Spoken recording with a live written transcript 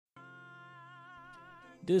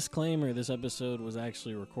Disclaimer, this episode was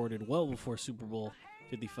actually recorded well before Super Bowl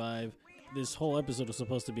 55. This whole episode was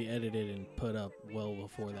supposed to be edited and put up well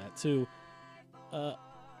before that, too. I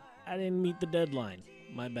didn't meet the deadline.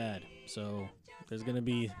 My bad. So there's going to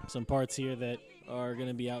be some parts here that are going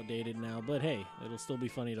to be outdated now, but hey, it'll still be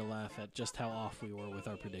funny to laugh at just how off we were with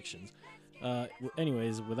our predictions.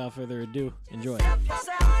 Anyways, without further ado, enjoy.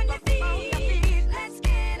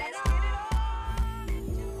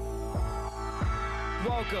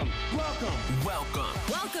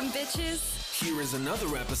 Welcome, bitches. Here is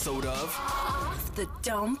another episode of Off the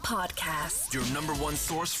Dome Podcast. your number one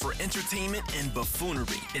source for entertainment and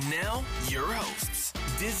buffoonery. And now, your hosts,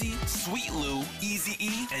 Dizzy, Sweet Lou, Easy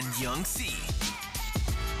E, and Young C.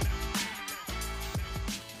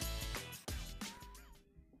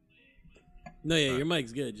 No, yeah, your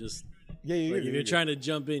mic's good. Just if you're trying to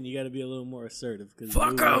jump in, you got to be a little more assertive.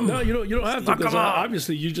 Fuck 'em! No, you don't have to. Because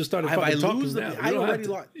obviously, you just started fucking talking now. I already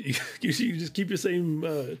lost. You just keep your same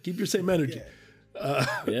energy.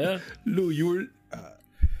 Yeah, Lou, you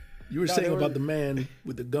were saying about the man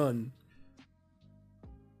with the gun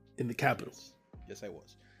in the Capitol. Yes, I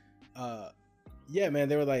was. Yeah, man,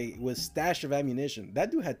 they were like, with stash of ammunition.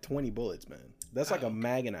 That dude had 20 bullets, man. That's like a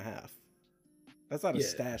mag and a half. That's not a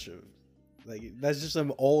stash of, like, that's just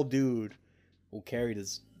some old dude who carried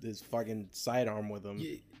his fucking sidearm with him.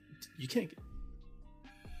 You can't.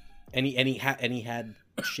 And he had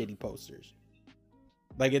shitty posters.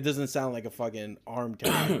 Like, it doesn't sound like a fucking armed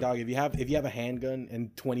guy. Dog, if you have a handgun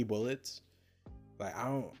and 20 bullets, like, I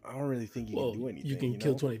don't really think you can do anything. You can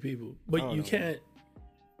kill 20 people, but you can't.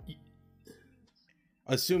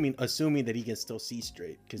 Assuming that he can still see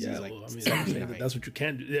straight, because he's like, I'm saying that's what you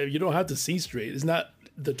can do. You don't have to see straight. It's not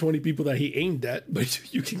the 20 people that he aimed at,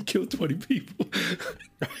 but you can kill 20 people.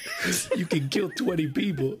 You can kill 20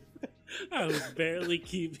 people. I was barely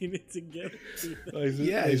keeping it together.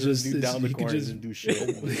 It's just down the corners and do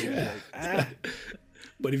shit.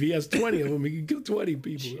 But if he has 20 of them, he can kill 20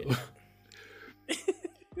 people.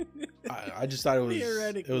 I just thought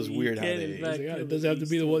it was weird how it doesn't have to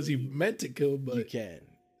be the ones he meant to kill, but you can.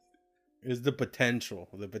 It's the potential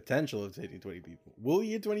of hitting 20 people. Will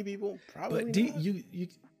you hit 20 people? Probably. But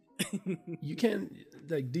you can't,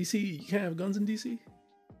 like, DC. You can't have guns in DC.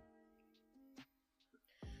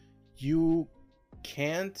 You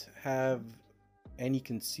can't have any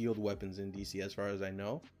concealed weapons in DC, as far as I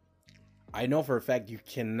know. I know for a fact you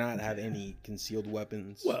cannot have any concealed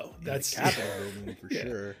weapons. Well, that's in the Capitol building for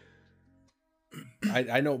sure.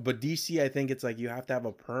 I know, but DC, I think it's like you have to have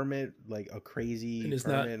a permit, like a crazy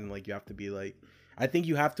permit, and like you have to be like, I think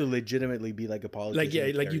you have to legitimately be like a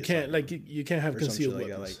politician. Like, like you can't have concealed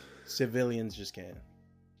weapons. Like civilians just can't.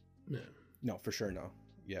 Yeah. No, for sure, no.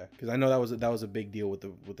 Yeah, because I know that was a big deal with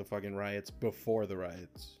the fucking riots before the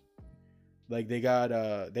riots. Like they got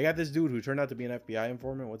this dude who turned out to be an FBI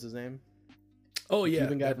informant. What's his name? Oh yeah,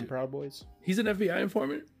 Cuban guy from Proud Boys. He's an FBI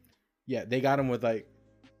informant. Yeah, they got him with like,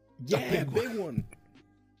 big one.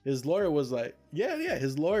 His lawyer was like,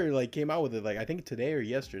 his lawyer like came out with it like I think today or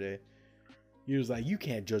yesterday. He was like, you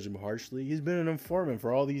can't judge him harshly. He's been an informant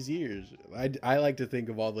for all these years. I like to think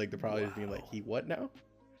of all like the proudest being like, he what now?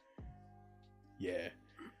 Yeah.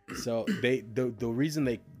 So the reason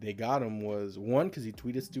they got him was, one, because he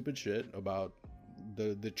tweeted stupid shit about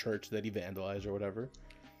the church that he vandalized or whatever,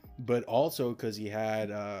 but also because he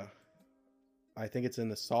had I think it's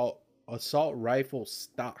an assault rifle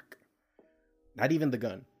stock, not even the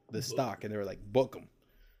gun, the stock, and they were like, book him.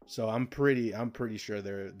 So I'm pretty sure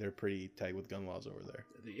they're pretty tight with gun laws over there.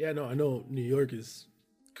 Yeah, no, I know New York is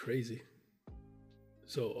crazy.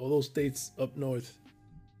 So all those states up north.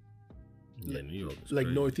 Yeah, New York is like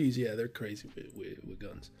crazy. Northeast, yeah, they're crazy with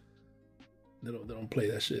guns. They don't play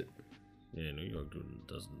that shit. Yeah, New York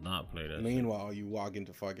does not play that. Meanwhile, you walk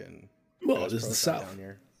into fucking this is the South down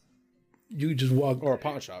here. You just walk or a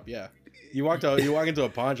pawn shop, yeah. You walk into a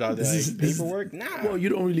pawn shop. Like, paperwork, nah. Well, you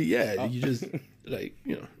don't really, You just like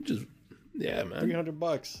man.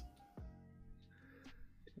 $300.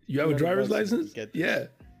 You have a driver's license? Yeah.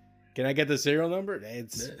 Can I get the serial number?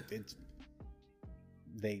 It's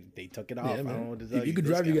they took it off. I don't know what to tell you. If you could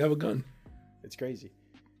drive, you could have a gun. It's crazy.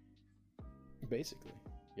 Basically,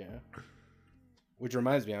 yeah. Which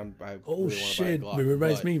reminds me, I oh really shit! Glock, it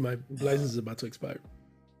reminds me, my license is about to expire.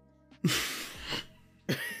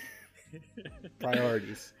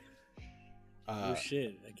 Priorities. Oh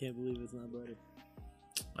shit! I can't believe it's not butter.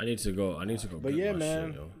 I need to go. But yeah,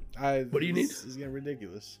 man. What do you need? This is getting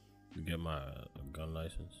ridiculous. To get my gun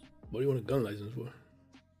license. What do you want a gun license for?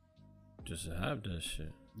 Just to have that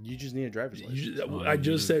shit. You just need a driver's license. I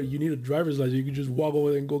just said you need a driver's license. You can just walk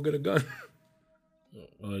over there and go get a gun.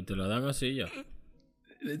 Te la dan así ya.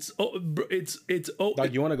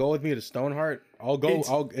 Dog, you want to go with me to Stoneheart? I'll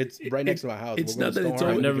go. It's right next to my house. It's We'll not go that to it's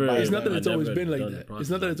Stoneheart. always, We can buy it's it. always I've been never like done that. the It's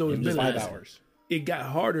not that it's always process. been like 5 that. hours. It got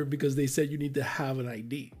harder because they said you need to have an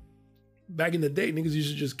ID. Back in the day, niggas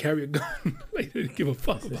used to just carry a gun. Like, they didn't give a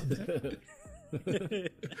fuck about that.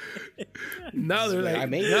 Now they're like, I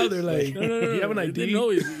made now it. they're like, No. you have an It ID? didn't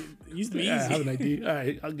always. It used to be Yeah, I easy. have an ID. All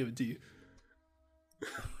right, I'll give it to you.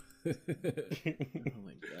 Oh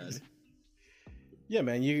my god. Yeah,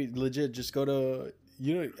 man. You legit just go to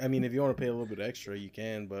I mean, if you want to pay a little bit extra, you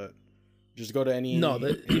can, but just go to any No,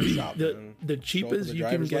 any shop. the man. the Show up cheapest with a you can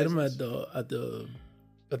driver's get them license.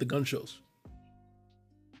 at the gun shows.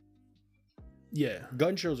 Yeah,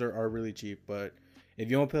 Gun shows are really cheap, but if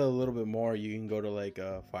you want to pay a little bit more, you can go to like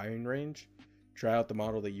a firing range, try out the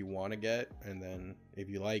model that you want to get, and then if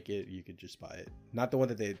you like it, you could just buy it. Not the one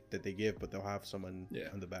that they give, but they'll have someone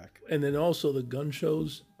on the back. and then also the gun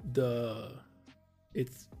shows,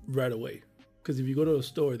 it's right away. Because if you go to a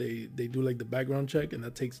store, they do like the background check, and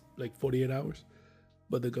that takes like 48 hours.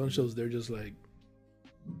 But the gun shows, they're just like,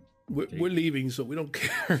 we're leaving, so we don't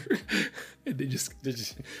care. And they just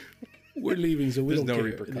we're leaving, so we There's don't no care.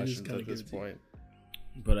 And they just repercussions kinda at this give it to you. point.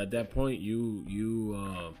 But at that point, tú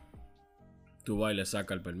vas y le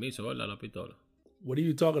saca el permiso, ¿verdad? La pistola. What are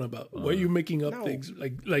you talking about? Why are you making up no. things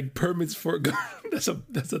like permits for a gun? That's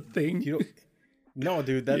a thing. You don't. No,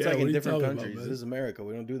 dude, that's Yeah, like what are in you different talking about, countries. man? This is America.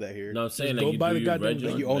 We don't do that here. No, I'm saying go like, buy do the you goddamn register?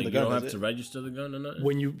 gun. You own the Like, gun, You don't is have to it? register the gun or nothing.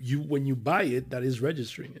 When you buy it, that is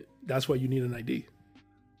registering it. That's why you need an ID,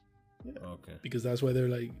 Okay. because that's why they're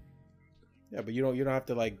like, Yeah, but you don't have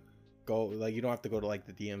to like go like you don't have to go to like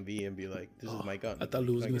the DMV and be like, this is my gun. I thought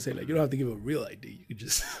Lou was gonna say like, you don't have to give a real ID. You could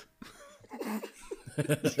just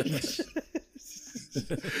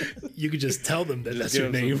you could just tell them that that's give your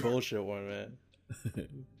him name. some bullshit one, man.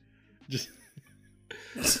 Just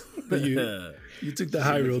But you took the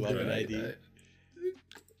high Just road love there. an I ID.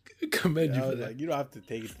 commend you I for was that. like, you don't have to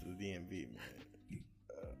take it to the DMV, man.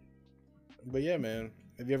 But yeah, man.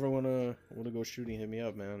 If you ever wanna go shooting, hit me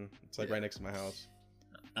up, man. It's like right next to my house.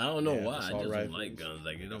 I don't know Yeah, why. I assault just rifles, don't like guns.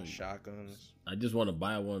 Like, it don't. Shotguns. I just want to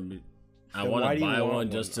buy one. I Then want why to do you buy want one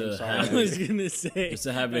one? just I'm to sorry. have I was it. gonna say. Just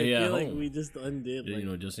to have it I here at feel like home. we just undid. You Like,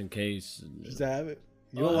 know, just in case. Just to have it.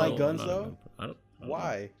 You don't like guns no, though? I don't.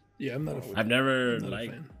 Why? Yeah, I'm not a fan. I've never not a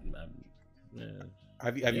like. fan. Yeah.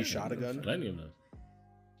 Have you shot a gun? Plenty of them.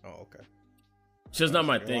 Oh, okay. It's just not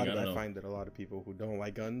my A thing. lot I of- don't I know. find that a lot of people who don't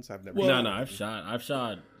like guns have never. Well- shot No, one. I've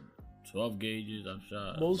shot 12 gauges. I've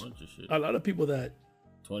shot Most- a bunch of shit. A lot of people that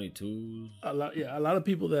 22s. a lot of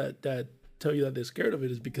people that tell you that they're scared of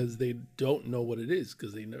it is because they don't know what it is,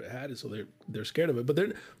 because they never had it, so they're scared of it.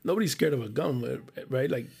 But nobody's scared of a gun, right?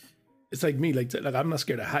 Like, it's like me, like I'm not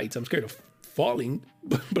scared of heights. I'm scared of falling,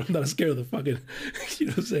 but I'm not scared of the fucking, you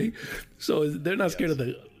know what I'm saying? So they're not scared of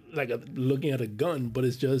the looking at a gun, but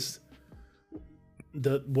it's just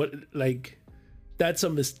that's a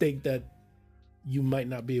mistake that you might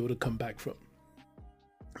not be able to come back from.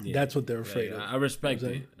 Yeah. That's what they're afraid Yeah, of. I respect You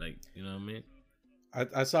know what it. Like, you know what I mean?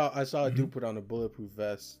 I saw a dude put on a bulletproof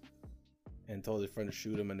vest and told his friend to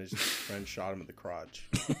shoot him, and his friend shot him in the crotch.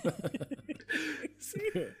 See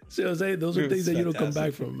what I'm saying? Those are It's things that you don't come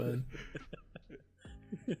back fantastic. from, man.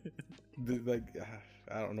 Like,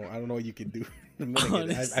 I don't know what you can do. In a minute.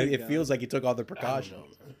 Honestly, It God. feels like you took all the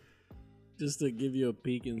precautions. just to give you a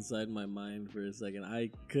peek inside my mind for a second,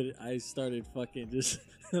 I started fucking just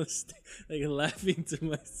like laughing to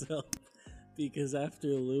myself because after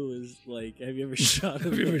Lou is like, have you ever shot a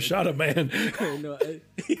Have you ever shot a man? No,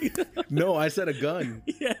 No, I said a gun.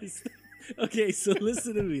 yes. Okay, so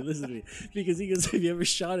listen to me, because he goes, have you ever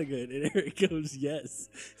shot a gun? And Eric goes, yes.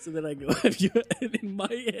 So then I go, have you? And in my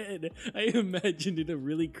head, I imagined in a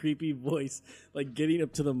really creepy voice, like getting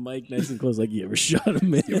up to the mic nice and close, like, you ever shot a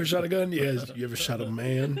man? You ever shot a gun? Yes. You ever shot a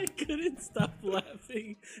man? I couldn't stop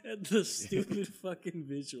laughing at the stupid fucking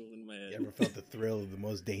visual in my head. You ever felt the thrill of the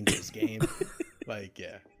most dangerous game? Like,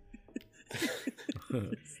 yeah.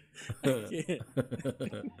 Yeah.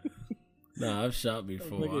 Nah, I've shot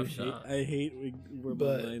before. I've shot. I hate where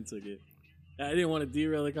But- my mind took it. I didn't want to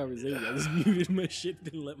derail the conversation. I just muted my shit,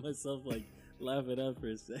 didn't let myself like laugh it out for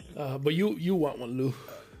a second. But you want one, Lou?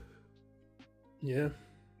 Yeah.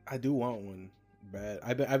 I do want one bad.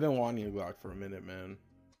 I've been wanting a Glock for a minute, man.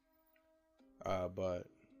 But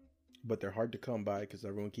they're hard to come by because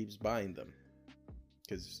everyone keeps buying them.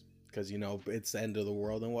 Because you know it's the end of the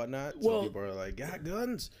world and whatnot. So Well- people are like, yeah,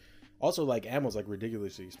 guns. Also, like ammo's like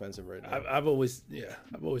ridiculously expensive right now. I've always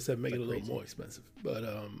said make it a Like little crazy. more expensive. But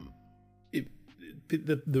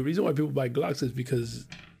the reason why people buy Glocks is because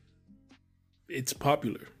it's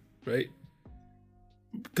popular, right?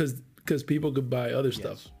 Because because people could buy other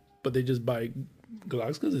stuff, but they just buy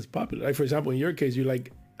Glocks because it's popular. Like for example, in your case, you're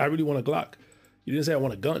like, I really want a Glock. You didn't say I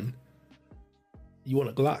want a gun. You want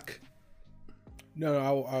a Glock. No,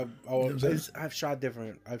 I've shot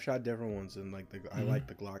different ones, and like I like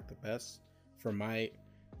the Glock the best for my.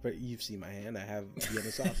 But you've seen my hand. I have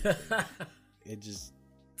Vienna sausage.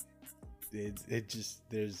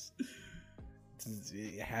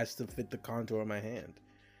 It has to fit the contour of my hand.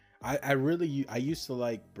 I used to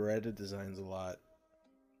like Beretta designs a lot,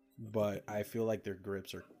 but I feel like their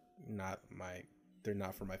grips are they're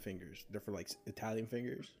not for my fingers. They're for like Italian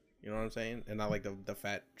fingers. You know what I'm saying? And not like the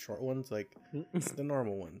fat short ones, like the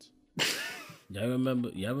normal ones. Y'all remember?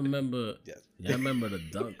 Yes. Y'all remember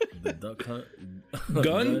the duck hunt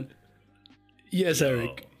gun? Yes,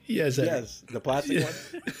 Eric. Yes, Eric. Yes, the plastic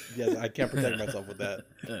one. Yes, I can't protect myself with that.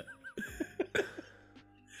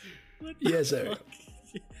 Yes, Eric.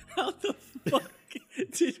 How the fuck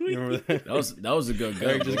did we? Remember that? That was a good gun.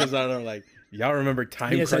 Eric just goes out there like, y'all remember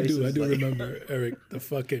Time Yes, Crisis? I do Like, remember, Eric, the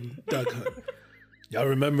fucking duck hunt. Y'all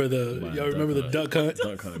remember the duck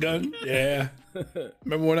hunt gun? Yeah.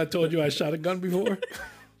 Remember when I told you I shot a gun before?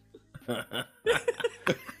 oh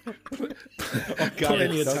God,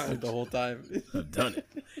 Plenty of I times. the whole time. I've done it.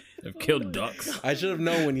 I've killed ducks. I should have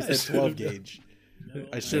known when you said 12 gauge.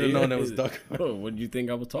 I should have known it was duck. Oh, what do you think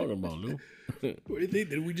I was talking about, Lou? What do you think?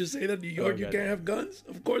 Did we just say that in New York you God. can't have guns?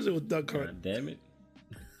 Of course it was duck hunt. God damn it.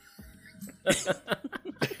 What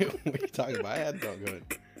are you talking about? I had duck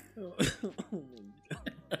hunt.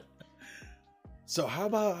 So how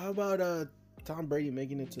about Tom Brady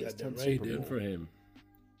making it to his 10th right, Super dude. Bowl? For him.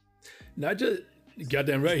 Not just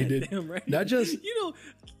goddamn right he did. Damn right. Not just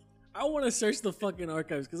I want to search the fucking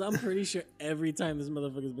archives because I'm pretty sure every time this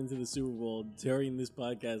motherfucker's been to the Super Bowl during this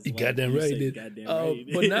podcast, like, goddamn you right say he did. Goddamn right he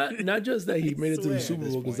did. But not just that he made it to the Swear. Super At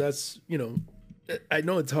this Bowl because point. that's, you know, I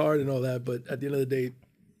know it's hard and all that, but at the end of the day,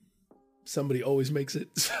 somebody always makes it.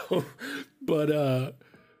 So, but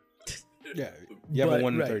Yeah, you have a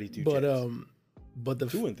 1 in right, 32 but chance. but the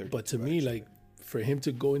 2 in 32, but to me, actually. like for him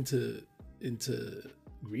to go into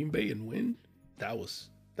Green Bay and win, that was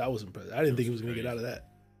impressive. I didn't think he was gonna get out of that.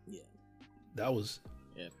 Yeah. That was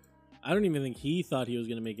I don't even think he thought he was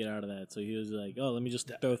gonna make it out of that. So he was like, "Oh, let me just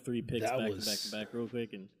throw 3 picks that back was- to back real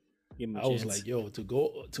quick and give him a I chance." was like, yo, to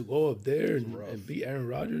go up there and beat Aaron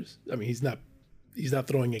Rodgers. I mean, he's not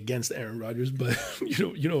throwing against Aaron Rodgers, but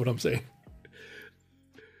you know what I'm saying.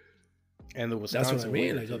 And the That's Wisconsin what I mean.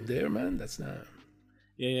 winner, Like too. up there, man. That's not.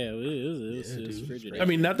 yeah, it was dude. frigid. I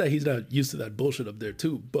mean, not that he's not used to that bullshit up there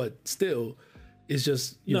too, but still, it's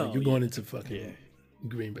just No, you're going into fucking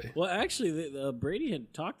Green Bay. Well, actually, Brady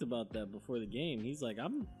had talked about that before the game. He's like,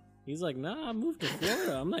 nah, I moved to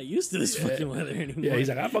Florida. I'm not used to this fucking weather anymore. Yeah, he's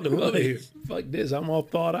like, I fucking love it here. Fuck this, I'm all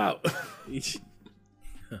thawed out.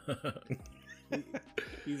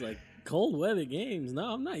 He's like, cold weather games. No,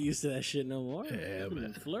 I'm not used to that shit no more. Yeah, I'm in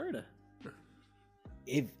man. Florida.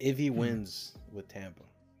 If he wins with Tampa,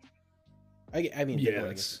 I mean, Yeah, yeah, that's-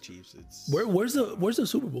 against the Chiefs, it's Where's the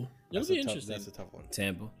Super Bowl? It'll that's be a tough, interesting. that's a tough one.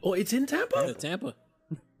 Tampa. Oh, it's in Tampa. Yeah, Tampa.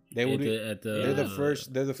 They would. At the, They're the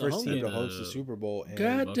first. They're the first home team game. to host the Super Bowl. And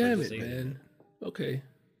God Buckers damn it, Stadium. man. Okay.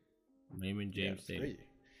 Raymond Yeah, James it's Stadium. crazy.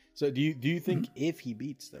 So do you think if he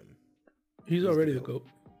beats them, He's the already the GOAT. GOAT.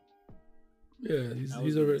 Yeah, he's I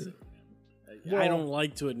was already. gonna say, I Well- don't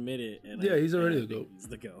like to admit it. And Yeah, he's already I the think GOAT. He's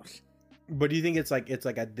the GOAT. but do you think it's like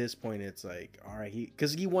at this point it's like all right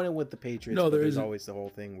because he won it with the Patriots. No, but there there's isn't. always the whole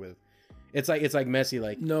thing with it's like Messi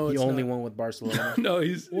like No, he it's only not. won with Barcelona. No,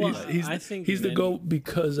 he's I think he's the many- GOAT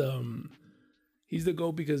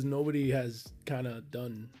because nobody has kind of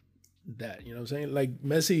done that. You know what I'm saying? Like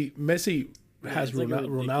Messi has it's like a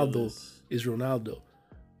Ronaldo ridiculous- is Ronaldo.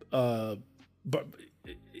 But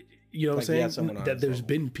you know what Like, I'm he saying? has someone on That his there's level.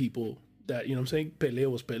 been people that, you know what I'm saying? Pelé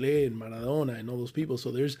was Pelé and Maradona and all those people.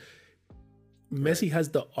 So there's Messi has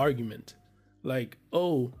the argument like,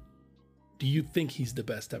 oh, do you think he's the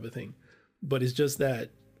best type of thing? But it's just that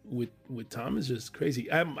with Tom it's just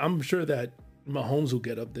crazy. I'm sure that Mahomes will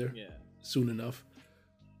get up there Yeah. soon enough.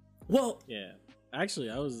 Well, Yeah. Actually,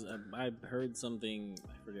 I heard something,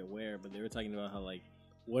 I forget where, but they were talking about how like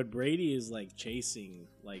what Brady is like chasing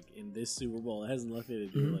like in this Super Bowl, it has nothing to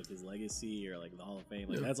do with like his legacy or like the Hall of Fame.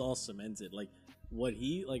 Like Yeah. that's all cemented. Like what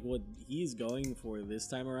he's going for this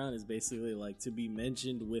time around is basically like to be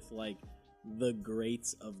mentioned with like the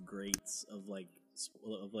greats of like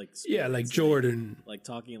yeah, like sports, Jordan, like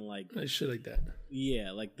talking like shit like that.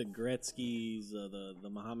 yeah, like the Gretzky's, the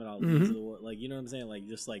Muhammad Ali's Mhm. of the world, like you know what I'm saying, like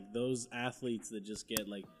just like those athletes that just get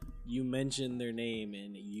like you mention their name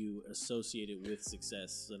and you associate it with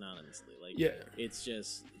success synonymously. Like, Yeah. it's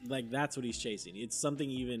just like that's what he's chasing. It's something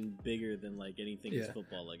even bigger than like anything his Yeah.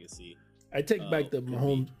 football legacy. I take back the could be.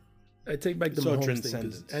 Mahomes. I take back the So Mahomes thing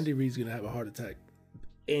transcendence. because Andy Reid's gonna have a heart attack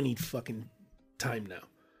any fucking time now.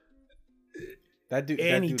 That dude's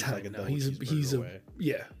Anytime like a now. double He's cheeseburger a away.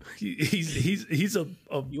 yeah. He's a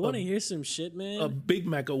You want to hear some shit, man? a Big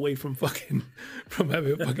Mac away from having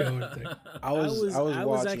a fucking heart attack. I was I was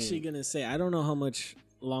watching, actually gonna say I don't know how much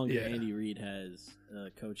longer Yeah. Andy Reid has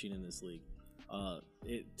coaching in this league.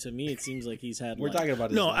 To me, it seems like he's had. We're like, talking about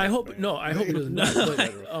his No, life, I hope man. no, I hope he doesn't.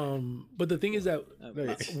 But the thing is that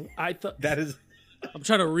Look, I thought that is I'm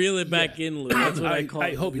trying to reel it back in, Lou. That's what I call. I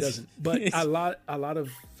it. hope he doesn't. But a lot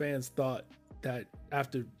of fans thought that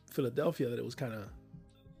after Philadelphia that it was kind of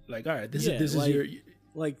like, all right, this Yeah, is like- your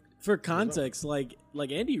Like for context, like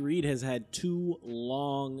Andy Reid has had 2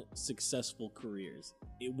 long successful careers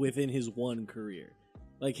within his one career.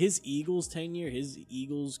 Like his Eagles tenure, his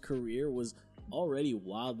Eagles career was already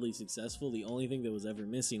wildly successful. The only thing that was ever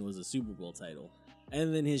missing was a Super Bowl title.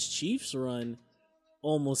 And then his Chiefs run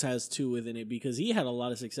almost has 2 within it because he had a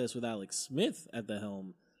lot of success with Alex Smith at the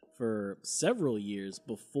helm for several years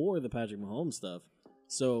before the Patrick Mahomes stuff.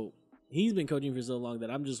 So he's been coaching for so long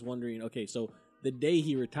that I'm just wondering, okay, so the day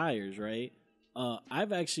he retires, right?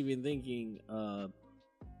 I've actually been thinking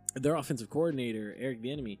their offensive coordinator, Eric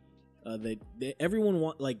Bieniemy,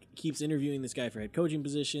 everyone keeps interviewing this guy for head coaching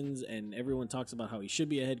positions, and everyone talks about how he should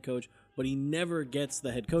be a head coach, but he never gets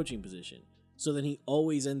the head coaching position. So then he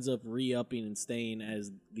always ends up re-upping and staying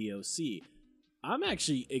as the OC. I'm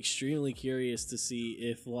actually extremely curious to see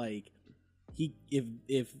if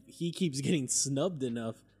he keeps getting snubbed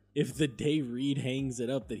enough, if the day Reid hangs it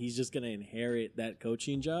up, that he's just gonna inherit that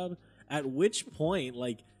coaching job. At which point,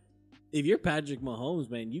 like, if you're Patrick Mahomes,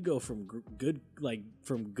 man, you go from good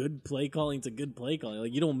play calling to good play calling.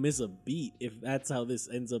 Like, you don't miss a beat if that's how this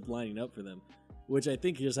ends up lining up for them, which I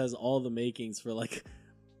think just has all the makings for like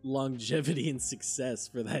longevity and success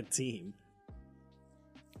for that team.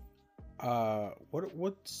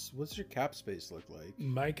 what's your cap space look like?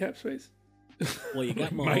 my cap space. Well, you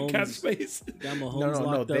got My cap Mahomes. space. Got Mahomes No,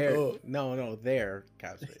 locked their up. their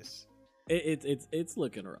cap space. It's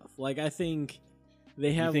looking rough. Like, I think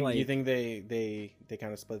they have you think they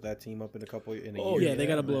kind of split that team up in a yeah, year? they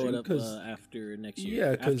got to blow it up 'cause- after next year.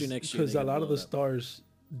 Yeah, after next year, because they a gotta lot of blow the it up. stars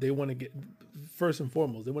they want to get first and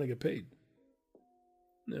foremost they want to get paid.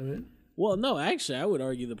 You know what I mean? Well, no, actually, I would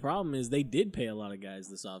argue the problem is they did pay a lot of guys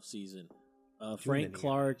this offseason. Frank many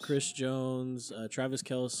Clark, guys. Chris Jones, Travis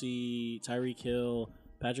Kelce, Tyreek Hill,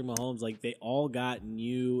 Patrick Mahomes, like, they all got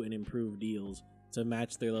new and improved deals to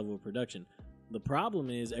match their level of production. The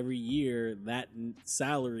problem is every year that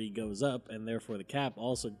salary goes up, and therefore the cap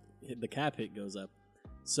hit goes up.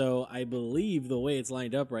 So I believe the way it's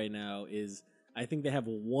lined up right now is I think they have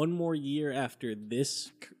one more year after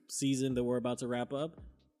this season that we're about to wrap up,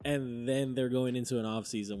 and then they're going into an off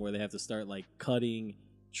season where they have to start like cutting,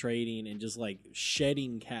 trading, and just like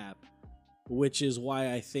shedding cap, which is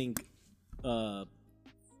why I think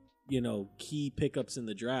key pickups in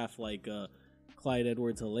the draft like Clyde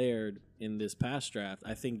Edwards-Helaire in this past draft,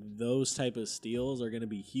 I think those type of steals are going to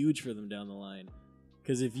be huge for them down the line.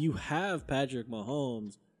 Because if you have Patrick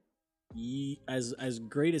Mahomes, as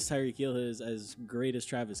great as Tyreek Hill is, as great as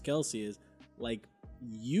Travis Kelce is, like,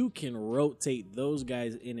 you can rotate those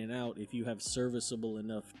guys in and out if you have serviceable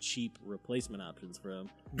enough cheap replacement options for them.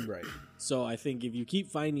 Right. So I think if you keep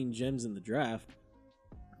finding gems in the draft,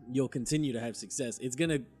 you'll continue to have success. It's going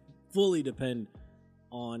to fully depend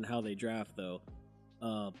on how they draft, though.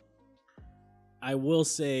 I will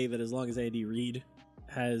say that as long as Andy Reid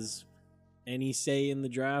has any say in the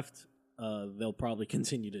draft, they'll probably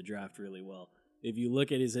continue to draft really well. If you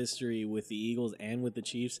look at his history with the Eagles and with the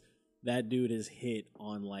Chiefs, that dude has hit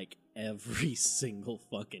on like every single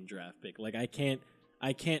fucking draft pick. Like, I can't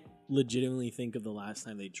legitimately think of the last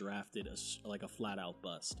time they drafted a flat out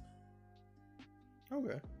bust.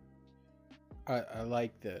 Okay. I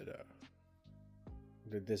like that.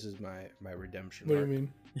 That this is my redemption. What do you arc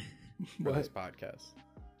mean? for What? this podcast?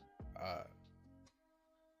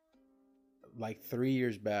 Like 3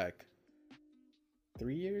 years back.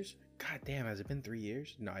 3 years? God damn, has it been 3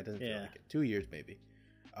 years? No, it doesn't feel Yeah. like it. 2 years maybe.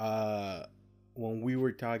 When we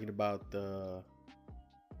were talking about the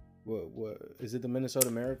what is it, the Minnesota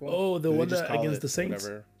Miracle? Oh, the Do they one just that call against it the Saints?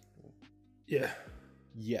 whatever? Yeah.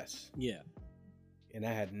 Yes. Yeah. And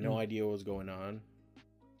I had no idea what was going on.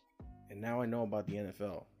 And now I know about the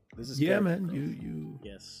NFL. This is Yeah, scary, man. bro. You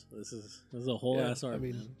Yes. This is a whole yeah, ass arc. I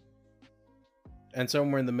mean, man. And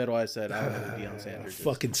somewhere in the middle, I said, I don't know who Deion Sanders is.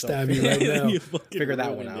 Fucking So stab you right now. You fucking Figure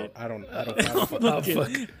that one ruined out. it. I don't I'll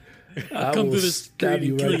Fucking- I come will through this stab screen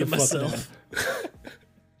you and right kill the you fuck myself.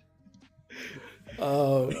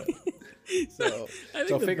 So, I think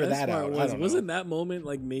so the figure best that part out. was, I don't wasn't know. that moment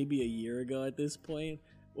like maybe a year ago at this point?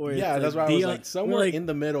 Or Yeah, it's that's why like I was Deion- like somewhere like, in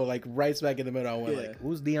the middle, like right smack in the middle. I went Yeah. like,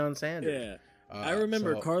 "Who's Deion Sanders?" Yeah, I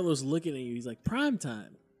remember so- Carlos looking at you. He's like, "Prime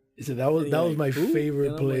time," So that was And you're my like, who?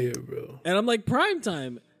 favorite And I'm player, like- bro. and I'm like, "Prime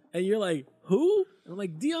time," and you're like, "Who?" And I'm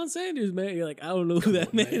like, "Deion Sanders, man." You're like, "I don't know who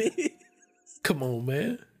that man is." Come on,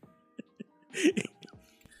 man.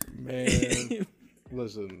 Man,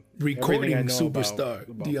 listen. Recording everything I know superstar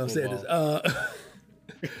about Deion football. Sanders.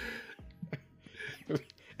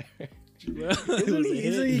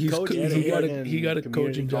 He coached at he got a fucking coaching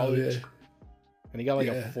community job. college, Yeah, and he got like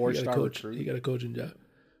Yeah, a he 4-star got a coach. recruit. He got a coaching job.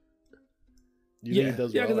 You think Yeah, he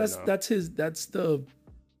does yeah, well or because no? that's the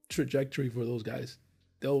trajectory for those guys.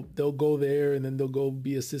 They'll go there and then they'll go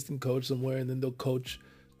be assistant coach somewhere and then they'll coach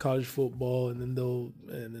college football and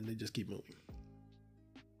then they just keep moving.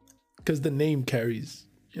 Because the name carries.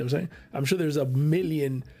 You know what I'm saying? I'm sure there's a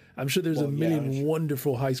million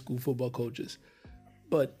wonderful high school football coaches.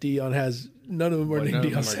 But Deion has none of them are But named none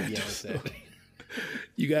of Deion them are Deion Sanders.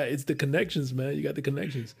 Sanders. It's the connections, man. You got the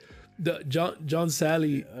connections. The John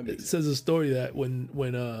Sally says a story that when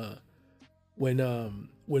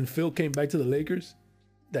Phil came back to the Lakers,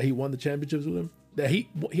 that he won the championships with him. That he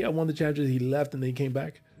had won the championships, he left and then he came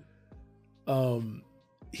back.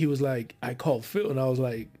 He was like, I called Phil and I was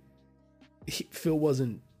like, Phil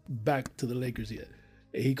wasn't back to the Lakers yet.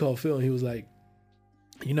 And he called Phil and he was like,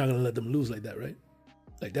 "You're not gonna let them lose like that, right?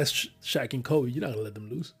 Like that's Shaq and Kobe. You're not gonna let them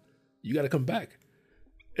lose. You got to come back."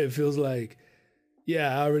 It feels like,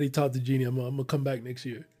 yeah, I already talked to Jeannie. I'm gonna come back next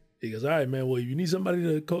year. He goes, "All right, man. Well, you need somebody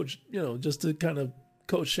to coach, just to kind of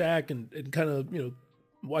coach Shaq and kind of,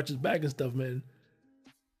 watch his back and stuff, man."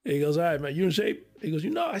 He goes, "All right, man. You in shape?" He goes,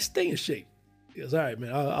 I stay in shape." He goes, "All right,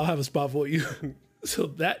 man. I'll have a spot for you." So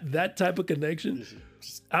that type of connection,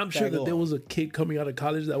 I'm sure that there was a kid coming out of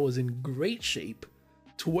college that was in great shape,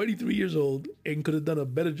 23 years old, and could have done a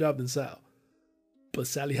better job than Sal. But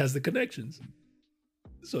Sally has the connections.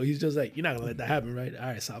 So he's just like, "You're not gonna let that happen, right? All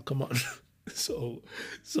right, Sal, come on." So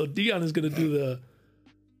Deion is gonna do the,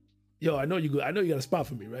 I know you got a spot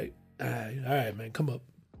for me, right? All right, man, come up.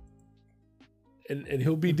 And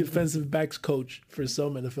he'll be defensive backs coach for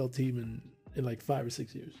some NFL team in like 5 or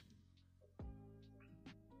 6 years.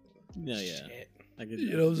 No, yeah. I could,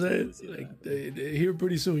 You know what I'm totally saying? see Like that. here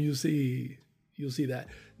pretty soon you'll see that.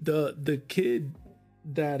 The kid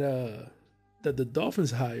that the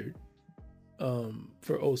Dolphins hired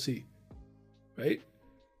for OC, right?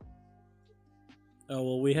 Oh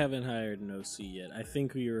well, we haven't hired an OC yet. I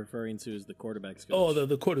think who you're referring to is the quarterbacks coach. Oh,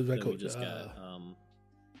 the quarterback that we coach. just got.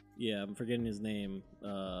 Yeah, I'm forgetting his name.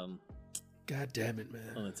 God damn it,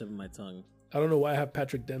 man. On the tip of my tongue. I don't know why I have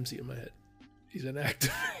Patrick Dempsey in my head. He's an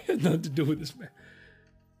actor. It had nothing to do with this man.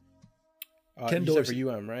 Ken you said Dorsey. for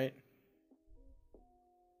UM, right?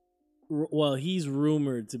 Well, he's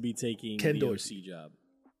rumored to be taking Ken the Dorsey. OC job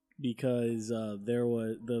because there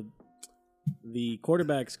was the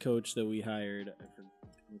quarterbacks coach that we hired.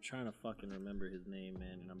 I'm trying to fucking remember his name,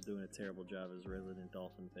 man, and I'm doing a terrible job as a resident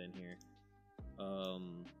Dolphin fan here.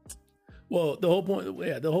 Well, the whole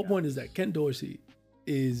point is that Ken Dorsey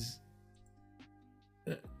is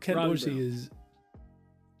Robbie Brown.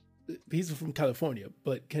 He's from California,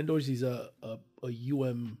 but Ken Dorsey's a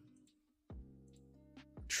UM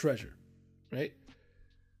treasure, right?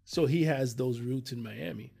 So he has those roots in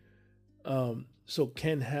Miami. So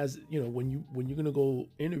Ken has, when you're gonna go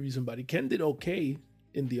interview somebody, Ken did okay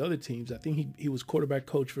in the other teams. I think he was quarterback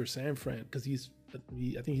coach for San Fran because he is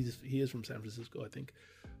from San Francisco, I think.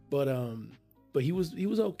 But he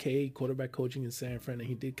was okay quarterback coaching in San Fran, and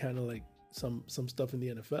he did kind of like some stuff in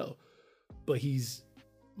the NFL. But he's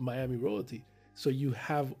Miami royalty, so you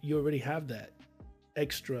already have that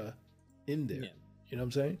extra in there. Yeah. You know what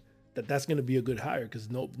I'm saying? That's going to be a good hire because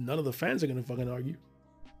none of the fans are going to fucking argue.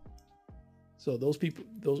 So those people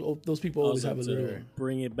always Also, have a to little.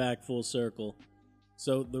 bring it back full circle.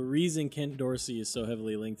 So the reason Kent Dorsey is so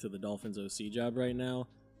heavily linked to the Dolphins OC job right now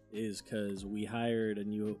is because we hired a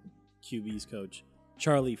new QB's coach.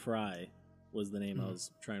 Charlie Fry was the name I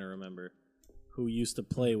was trying to remember, who used to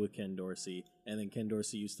play with Ken Dorsey, and then Ken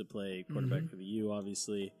Dorsey used to play quarterback for the U,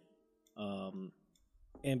 obviously, and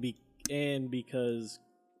because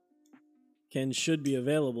Ken should be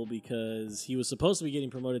available because he was supposed to be getting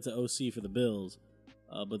promoted to OC for the Bills,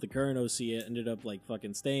 but the current OC ended up like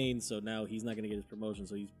fucking staying, so now he's not going to get his promotion,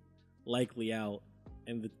 so he's likely out.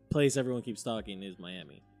 And the place everyone keeps talking is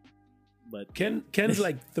Miami. But Ken's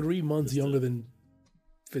like 3 months younger than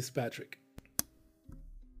Fitzpatrick.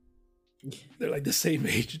 They're like the same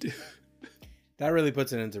age, dude. That really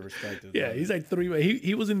puts it into perspective. Yeah, though. he's like 3.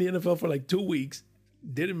 He was in the NFL for like 2 weeks.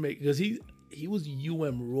 Didn't make because he was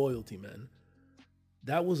royalty, man.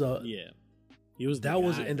 That was a he was that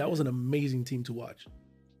was an amazing team to watch.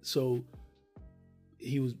 So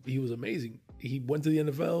he was amazing. He went to the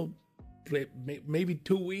NFL, played maybe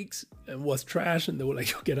 2 weeks, and was trash, and they were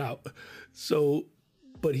like, "Get out." So,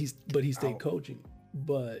 but he stayed coaching.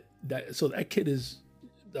 But that kid is,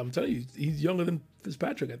 I'm telling you, he's younger than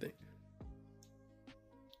Fitzpatrick, I think.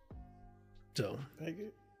 So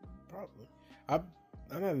probably.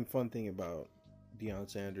 I'm having fun thinking about Deion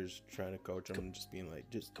Sanders trying to coach him and just being like,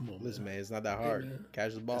 just come on, listen, man, it's not that hard. man.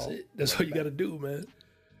 Catch the ball. That's it. That's all you got to do, man.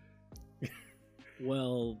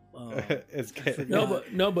 Well, it's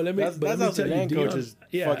no, but let me. That's let how me tell you, Zidane Deion, coaches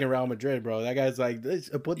fucking Real Madrid, bro. That guy's like,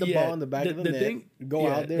 put the ball in the back of the net, go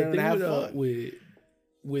out there and have fun.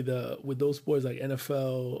 With those sports like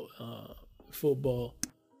NFL, football,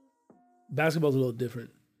 basketball's a little different.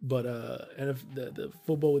 But the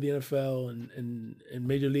football with the NFL and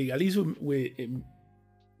Major League, at least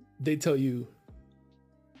they tell you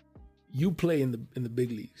play in the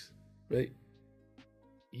big leagues, right?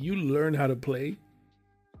 You learn how to play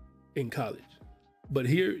in college, but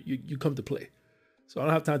here you come to play. So I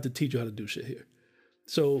don't have time to teach you how to do shit here.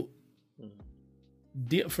 So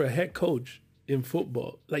for a head coach in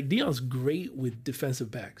football, like Deion's great with defensive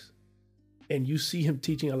backs. And you see him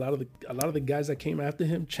teaching a lot of the guys that came after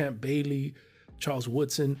him, Champ Bailey, Charles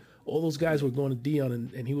Woodson, all those guys were going to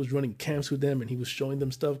Deion and he was running camps with them and he was showing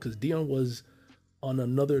them stuff because Deion was on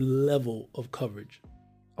another level of coverage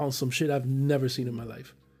on some shit I've never seen in my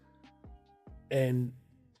life. And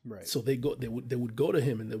so they would go to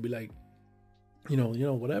him and they'll be like, you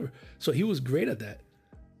know, whatever. So he was great at that.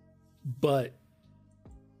 But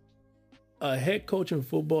a head coach in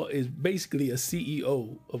football is basically a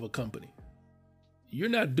CEO of a company. You're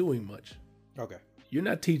not doing much. Okay. You're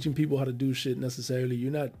not teaching people how to do shit necessarily. You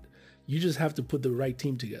just have to put the right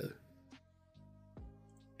team together.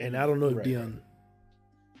 And I don't know if Deion,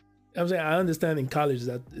 I'm saying I understand in college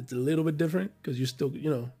that it's a little bit different because you're still,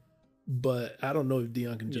 but I don't know if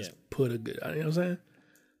Deion can just put a good, you know what I'm saying?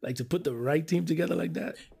 Like to put the right team together like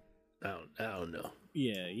that. I don't know.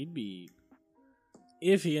 Yeah, he'd be,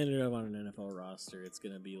 if he ended up on an NFL roster, it's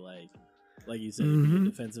going to be like you said, he'd be a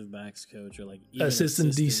defensive backs coach or like even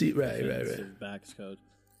assistant DC, right. backs coach.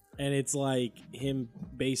 And it's like him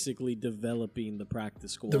basically developing the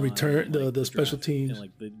practice squad, the return, like the special draft, teams, and like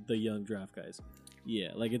the young draft guys. Yeah,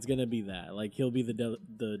 like it's gonna be that. Like he'll be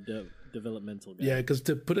the developmental guy. Yeah, because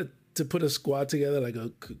to put a squad together, like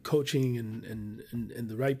a coaching and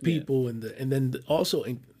the right people, and then also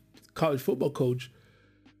in college football coach,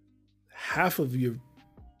 half of your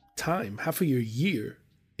year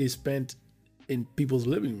is spent in people's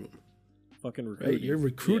living room. Fucking recruiting. Right? You're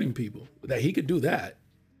recruiting people. That he could do that,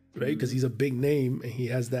 right? Because he's a big name and he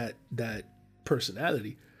has that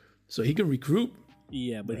personality, so he can recruit.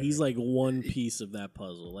 Yeah, but he's like one piece of that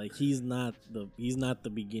puzzle. Like he's not the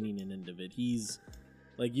beginning and end of it. He's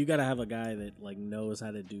like, you got to have a guy that like knows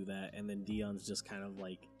how to do that, and then Deion's just kind of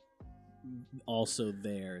like also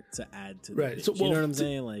there to add to the right. pitch. So, you know what I'm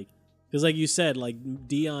saying? Like, because like you said, like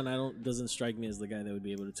Deion, doesn't strike me as the guy that would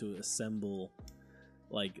be able to assemble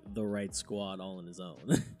like the right squad all on his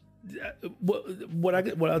own. what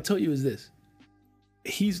I'll tell you is this: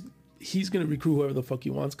 he's gonna recruit whoever the fuck he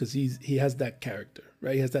wants because he has that character,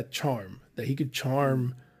 right? He has that charm that he could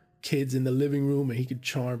charm kids in the living room and he could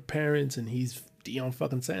charm parents, and he's Deion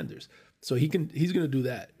fucking Sanders, so he's gonna do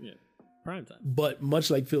that. Yeah, prime time. But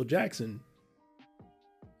much like Phil Jackson.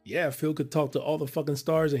 Yeah, Phil could talk to all the fucking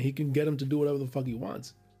stars and he can get them to do whatever the fuck he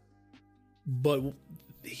wants. But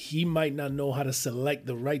he might not know how to select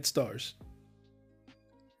the right stars.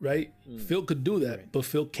 Right? Phil could do that, but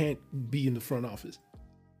Phil can't be in the front office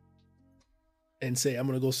and say, I'm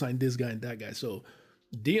going to go sign this guy and that guy. So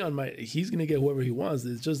Deion he's going to get whoever he wants.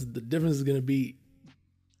 It's just the difference is going to be,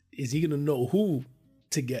 is he going to know who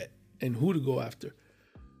to get and who to go after?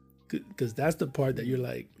 Because that's the part that you're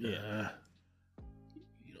like,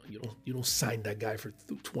 You don't sign that guy for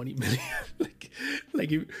 $20 million.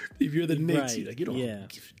 like if you're the Knicks, right. You don't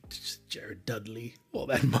give Jared Dudley all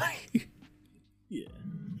that money. Yeah,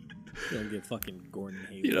 you don't get fucking Gordon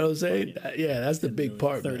Hayward. You know what I'm saying? That's the big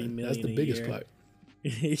part, man. That's the biggest part.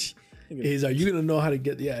 Is are you gonna know how to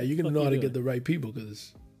get? Yeah, you're gonna know how to get the right people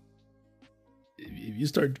because if you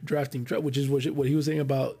start drafting, which is what he was saying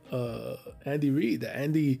about Andy Reid, that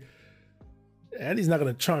Andy's not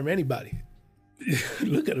gonna charm anybody.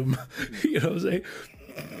 Look at him. You know what I'm saying?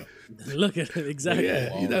 Look at it, exactly.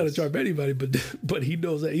 Yeah, he's not gonna drop anybody, but he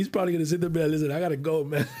knows that he's probably gonna sit there and be like, listen, I gotta go,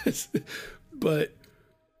 man. but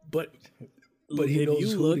he if knows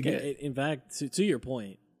you who look to at get. in fact, to your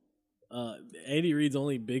point, Andy Reid's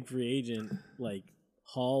only big free agent, like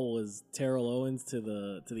Hall was Terrell Owens to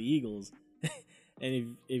the Eagles,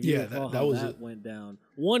 and if you recall how that went down,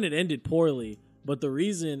 one, it ended poorly, but the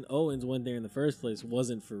reason Owens went there in the first place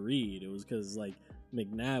wasn't for Reid. It was because like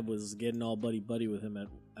McNabb was getting all buddy with him at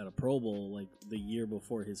a Pro Bowl like the year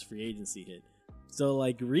before his free agency hit. So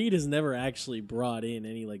like Reid has never actually brought in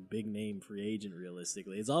any like big name free agent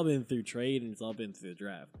realistically. It's all been through trade and it's all been through the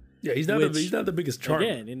draft. Yeah, he's not the biggest charmer.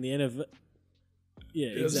 Again, in the NFL. Yeah,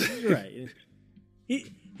 exactly. You're right.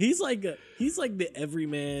 He's like the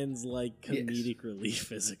everyman's like comedic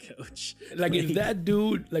relief as a coach. Like if that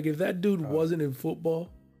dude wasn't in football,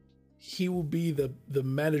 he would be the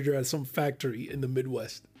manager at some factory in the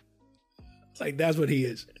Midwest. Like that's what he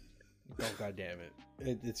is. Oh god damn it.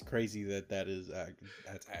 It's crazy that's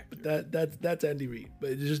accurate. That's Andy Reid,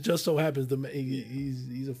 but it just so happens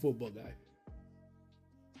he's a football guy.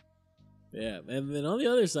 Yeah, and then on the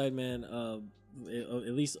other side, man,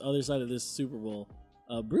 at least other side of this Super Bowl,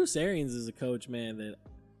 Bruce Arians is a coach, man, that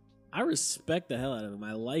I respect the hell out of him.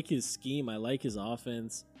 I like his scheme. I like his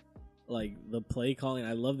offense. Like the play calling.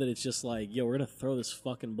 I love that it's just like, yo, we're gonna throw this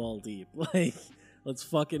fucking ball deep. Like, let's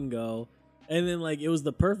fucking go. And then like it was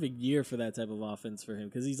the perfect year for that type of offense for him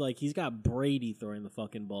because he's got Brady throwing the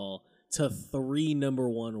fucking ball to 3 number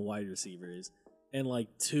 1 wide receivers and like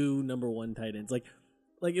 2 number 1 tight ends. Like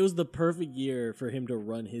it was the perfect year for him to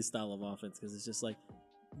run his style of offense because it's just like,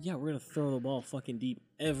 yeah, we're gonna throw the ball fucking deep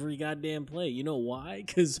every goddamn play. You know why?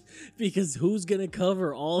 Because who's gonna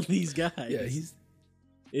cover all these guys? Yeah, he's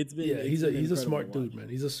a smart dude, man.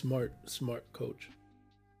 He's a smart coach.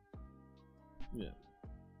 Yeah.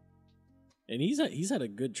 And he's had a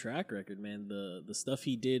good track record, man. The stuff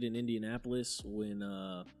he did in Indianapolis when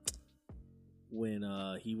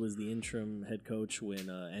he was the interim head coach, when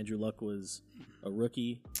Andrew Luck was a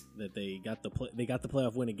rookie, that they got the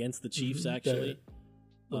playoff win against the Chiefs actually.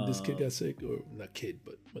 When this kid got sick, or not kid,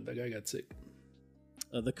 but when that guy got sick.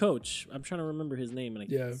 The coach, I'm trying to remember his name,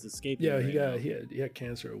 and it's escaping. Yeah, he had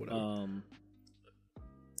cancer or whatever.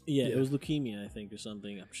 It was leukemia, I think, or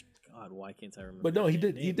something. God, why can't I remember? But no, he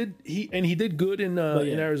did good in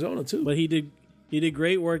Arizona too. But he did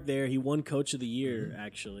great work there. He won Coach of the Year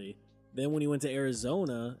actually. Then when he went to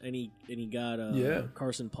Arizona and he got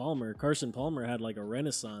Carson Palmer. Carson Palmer had like a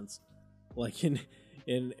renaissance, like in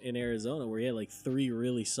Arizona, where he had like 3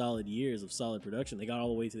 really solid years of solid production. They got all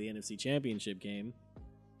the way to the NFC Championship game.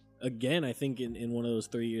 Again, I think in one of those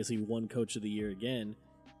 3 years he won Coach of the Year again.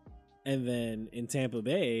 And then in Tampa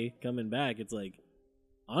Bay, coming back, it's like,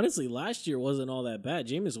 honestly, last year wasn't all that bad.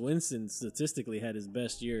 Jameis Winston statistically had his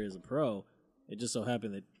best year as a pro. It just so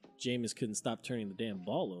happened that Jameis couldn't stop turning the damn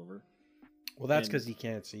ball over. Well, that's because he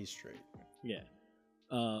can't see straight. Yeah.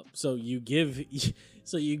 So you give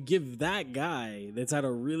that guy that's had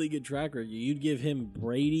a really good track record, you'd give him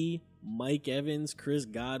Brady, Mike Evans, Chris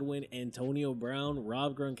Godwin, Antonio Brown,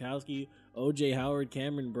 Rob Gronkowski, OJ Howard,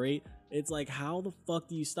 Cameron Brate. It's like, how the fuck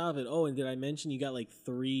do you stop it? Oh, and did I mention you got like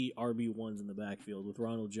 3 RB1s in the backfield with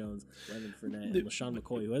Ronald Jones, Leonard Fournette, and LaShawn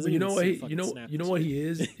McCoy, who hasn't you know what he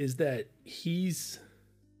is that he's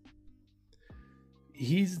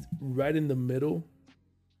right in the middle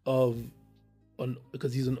of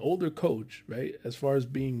because he's an older coach, right? As far as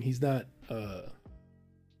being, he's not the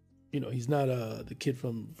kid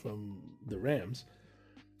from the Rams.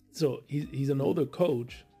 So he's an older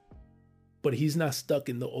coach, but he's not stuck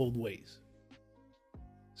in the old ways.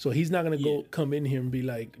 So he's not gonna come in here and be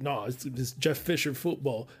like, no, it's this Jeff Fisher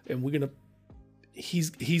football, and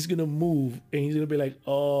he's gonna move and he's gonna be like,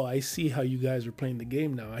 oh, I see how you guys are playing the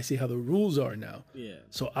game now. I see how the rules are now. Yeah.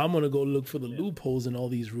 So I'm gonna go look for the loopholes in all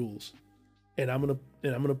these rules, and I'm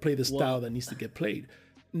gonna play the style that needs to get played.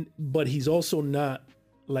 But he's also not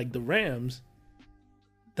like the Rams,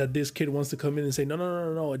 that this kid wants to come in and say,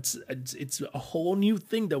 no, it's a whole new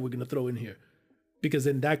thing that we're gonna throw in here, because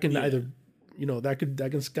then that can either, that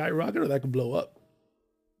can skyrocket or that can blow up.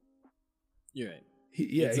 You're right.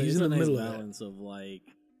 He's in the middle of balance of like,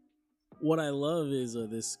 what I love is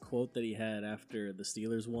this quote that he had after the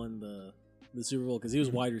Steelers won the Super Bowl, because he was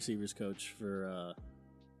wide receivers coach for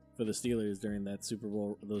the Steelers during that Super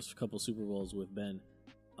Bowl, those couple Super Bowls with Ben.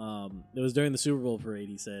 It was during the Super Bowl parade,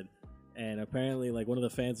 he said, and apparently like one of the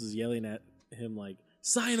fans was yelling at him like,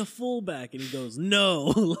 sign a fullback, and he goes, no,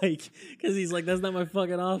 like, because he's like, that's not my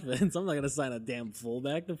fucking offense. I'm not gonna sign a damn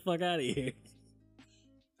fullback. The fuck out of here.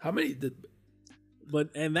 How many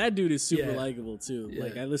and that dude is super Yeah. likable too. Yeah.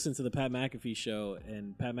 Like I listened to the Pat McAfee show,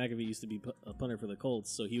 and Pat McAfee used to be a punter for the Colts,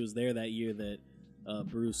 so he was there that year that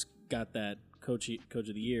Bruce got that coach of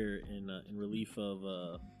the year in relief of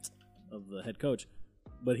the head coach.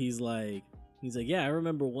 But he's like, yeah, I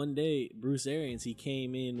remember one day Bruce Arians, he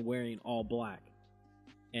came in wearing all black,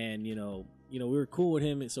 and you know we were cool with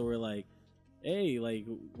him, and so we're like, hey, like,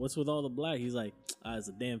 what's with all the black? He's like, it's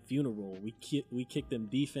a damn funeral. We kicked them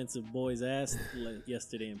defensive boys' ass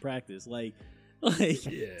yesterday in practice. Like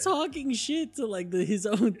Yeah. talking shit to like his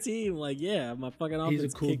own team. Like, yeah, my fucking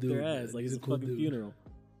offense cool kicked dude, their ass. man. Like, He's it's a a cool fucking dude. funeral.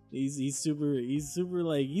 He's super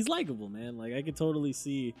like, he's likable, man. Like, I could totally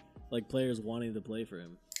see like players wanting to play for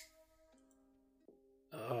him.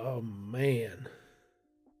 Oh man.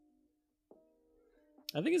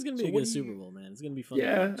 I think it's gonna be So a what good do Super you- Bowl, man. It's gonna be fun. to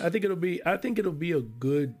Yeah, watch. I think it'll be a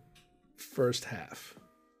good first half.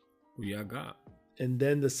 Who y'all got? And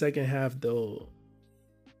then the second half they'll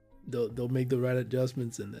make the right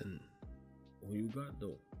adjustments and then Who you got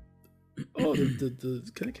though?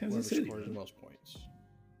 the Kansas Whoever City. scores the Man. most points.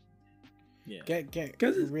 Yeah. Kansas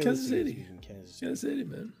Kansas City. speaking, Kansas City. Kansas City,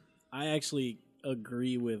 man. I actually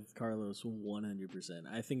agree with Carlos 100%.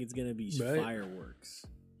 I think it's going to be Right. fireworks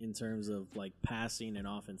in terms of like passing and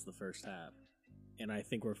offense the first half. And I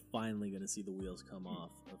think we're finally going to see the wheels come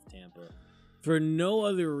off of Tampa. For no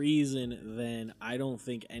other reason than I don't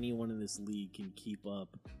think anyone in this league can keep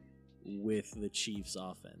up with the Chiefs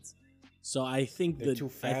offense. So I think They're too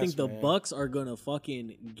fast, the man. Bucks are going to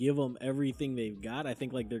fucking give them everything they've got. I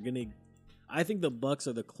think like I think the Bucks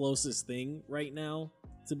are the closest thing right now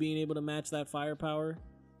to being able to match that firepower,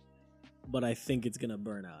 but I think it's gonna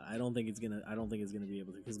burn out. I don't think it's gonna be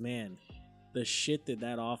able to, because man, the shit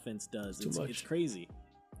that offense does, Too much. it's crazy.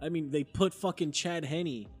 I mean, they put fucking Chad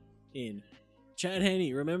Henne in. Chad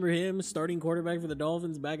Henne, remember him, starting quarterback for the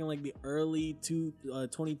Dolphins back in like the early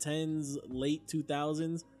 2010s, late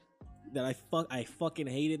 2000s? That I fucking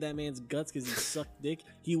hated that man's guts because he sucked dick.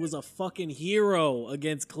 He was a fucking hero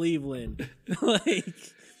against Cleveland. Like,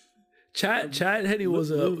 Chad Henne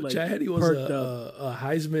was a Luke, like, perked a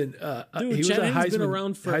Heisman. Dude, He was Chad a Henne's Heisman, been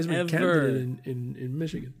around Heisman forever. candidate in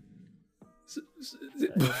Michigan.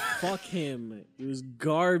 fuck him. It was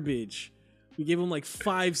garbage. We gave him like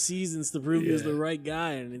 5 seasons to prove he was the Yeah. right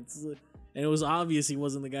guy, and it was obvious he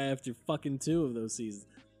wasn't the guy after fucking 2 of those seasons.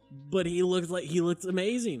 But he looked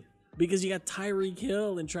amazing because you got Tyreek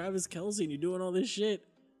Hill and Travis Kelce, and you're doing all this shit.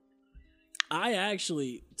 I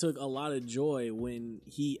actually took a lot of joy when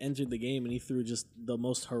he entered the game and he threw just the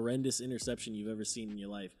most horrendous interception you've ever seen in your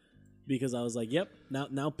life, because I was like, "Yep,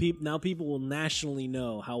 now people will nationally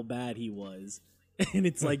know how bad he was," and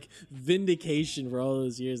it's like vindication for all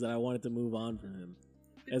those years that I wanted to move on from him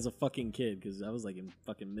as a fucking kid, because I was like in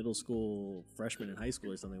fucking middle school, freshman in high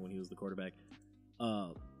school or something when he was the quarterback.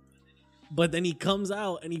 But then he comes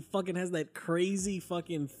out and he fucking has that crazy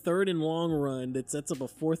fucking 3rd and long run that sets up a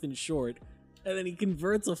 4th and short. And then he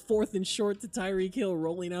converts a 4th and short to Tyreek Hill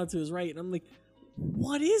rolling out to his right. And I'm like,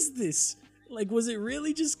 what is this? Like, was it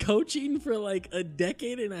really just coaching for like a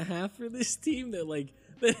decade and a half for this team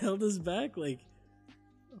that held us back? Like,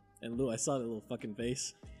 and Lou, I saw that little fucking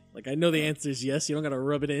face. Like, I know the answer is yes. You don't got to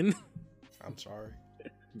rub it in. I'm sorry.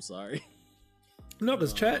 I'm sorry. No,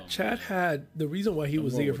 because Chad had the reason why he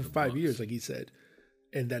was going there with for the 5 Bucks. years, like he said,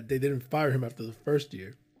 and that they didn't fire him after the first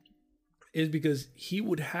year, is because he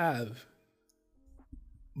would have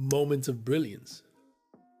moments of brilliance,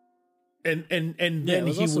 and Yeah, then it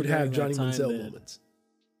was he also would have during Johnny that time Manziel that- moments.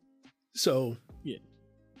 So Yeah.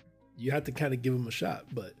 you have to kind of give him a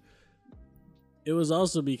shot, but It was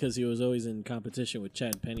also because he was always in competition with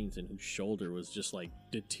Chad Pennington, whose shoulder was just like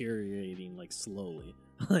deteriorating like slowly.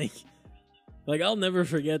 Like I'll never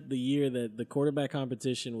forget the year that the quarterback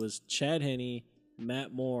competition was Chad Henne,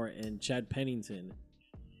 Matt Moore, and Chad Pennington.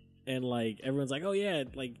 And like everyone's like, oh yeah,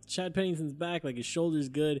 like Chad Pennington's back, like his shoulder's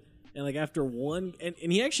good. And like after one, and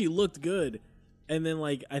he actually looked good. And then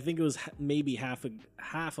like I think it was maybe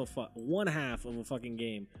one half of a fucking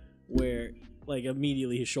game where like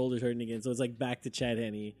immediately his shoulder's hurting again. So it's like back to Chad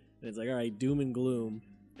Henne, and it's like, all right, doom and gloom.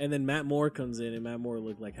 And then Matt Moore comes in, and Matt Moore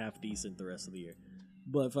looked like half decent the rest of the year.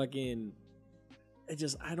 But fucking,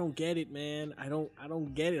 I don't get it, man. I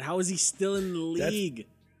don't get it. How is he still in the league?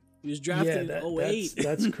 He was drafted in 08.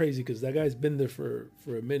 that's crazy because that guy's been there for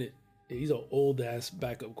a minute. He's an old ass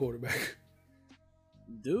backup quarterback.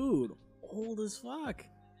 Dude, old as fuck.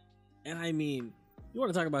 And I mean, you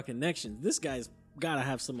want to talk about connections? This guy's got to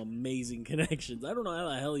have some amazing connections. I don't know how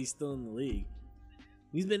the hell he's still in the league.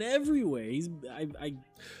 He's been everywhere. Jeez,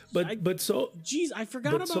 I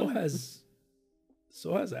forgot about him.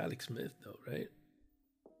 So has Alex Smith though, right?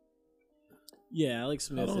 Yeah, Alex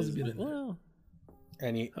Smith long has is he been in there? well.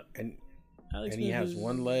 And he Alex and he Smith has is-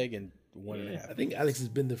 one leg and one and a Yeah. half. I think Alex has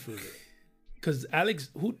been there for, because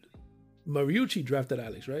Mariucci drafted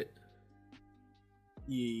Alex, right?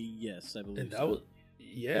 Yes, I believe. And that so. was,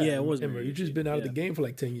 yeah, Yeah, it was And Mariucci, Mariucci's been out of the yeah. game for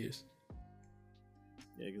like 10 years.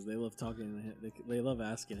 Yeah, because they love talking to him. They love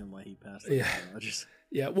asking him why he passed. Yeah. Aaron Rodgers.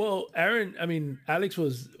 Yeah, well, Alex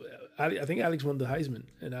was, I think Alex won the Heisman,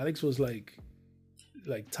 and Alex was like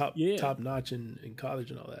top notch in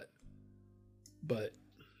college and all that. But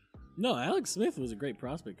No, Alex Smith was a great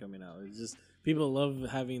prospect coming out. It's just people love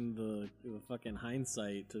having the fucking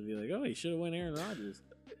hindsight to be like, oh, he should have went Aaron Rodgers.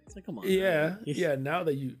 It's like, come on. yeah, man. yeah. Now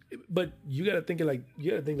that but you gotta think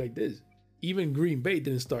like this. Even Green Bay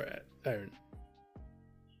didn't start at Aaron.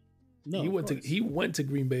 No, he of went course. to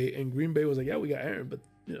Green Bay, and Green Bay was like, yeah, we got Aaron, but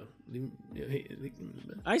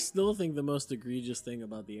I still think the most egregious thing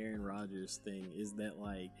about the Aaron Rodgers thing is that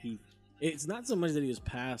like it's not so much that he was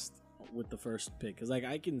passed with the first pick, because like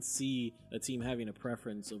I can see a team having a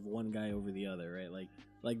preference of one guy over the other, right?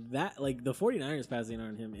 Like that, like the 49ers passing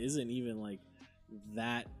on him isn't even like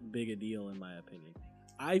that big a deal in my opinion.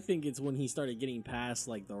 I think it's when he started getting past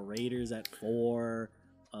like the Raiders at 4,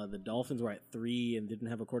 the Dolphins were at 3 and didn't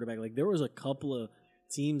have a quarterback. Like there was a couple of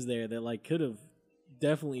teams there that like could have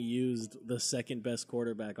definitely used the second best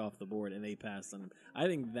quarterback off the board, and they passed on him. I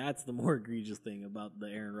think that's the more egregious thing about the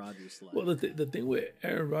Aaron Rodgers slide. Well, the thing with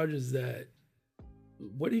Aaron Rodgers is that,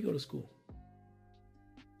 where did he go to school?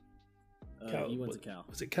 He went to Cal.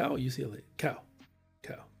 Was it Cal or UCLA? Cal.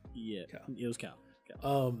 Yeah, Cal. it was Cal.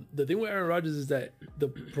 The thing with Aaron Rodgers is that the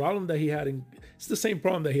problem that he had it's the same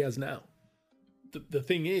problem that he has now. The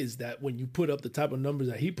thing is that when you put up the type of numbers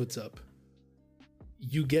that he puts up,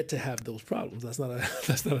 you get to have those problems. That's not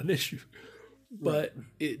an issue. But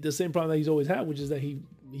the same problem that he's always had, which is that he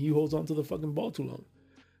holds on to the fucking ball too long.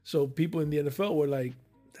 So people in the NFL were like,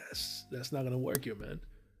 that's not gonna work here, man.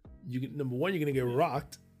 Number one, you're gonna get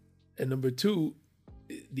rocked, and number two,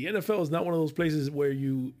 the NFL is not one of those places where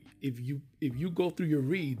if you go through your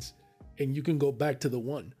reads and you can go back to the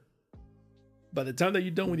one. By the time that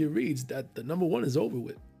you're done with your reads, that the number one is over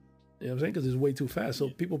with. You know what I'm saying? Because it's way too fast. So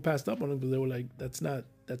people passed up on him because they were like, that's not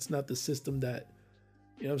the system that,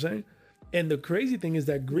 you know what I'm saying? And the crazy thing is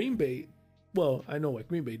that Green Bay, well, I know why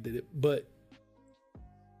Green Bay did it, but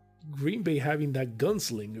Green Bay having that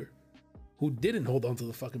gunslinger who didn't hold on to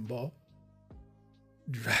the fucking ball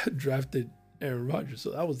drafted Aaron Rodgers.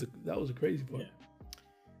 So that was the crazy part. Yeah.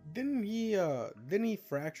 Didn't he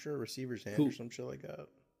fracture a receiver's hand or some shit like that?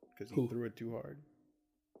 Because he threw it too hard.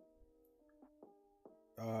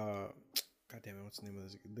 God damn it, what's the name of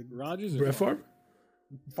this? Rodgers or Brett Favre?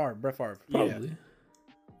 Brett Favre. Probably. Yeah.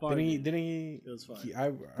 Favre. Didn't he? It was Favre.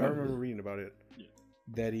 I remember reading about it. Yeah.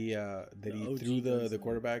 That he OG threw the gunslinger.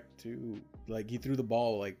 quarterback to, like, he threw the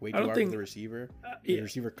ball like way I too don't hard think- for the receiver. yeah. The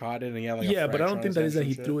receiver caught it and he had like Yeah, a but I fracture don't on think his that head is that or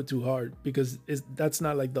he some threw shit. it too hard, because that's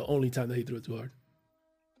not like the only time that he threw it too hard.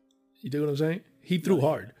 You dig what I'm saying? He threw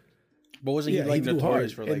hard. But wasn't he like threw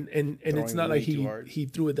notorious for like and it's throwing not way like too hard? he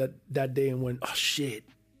threw it that day and went, oh shit,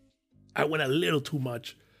 I went a little too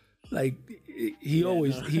much. Like he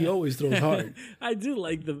always throws hard. I do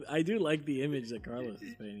like the image that Carlos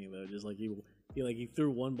is painting though. Just like he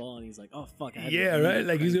threw one ball and he's like, oh fuck. I had to Yeah, beat right. it,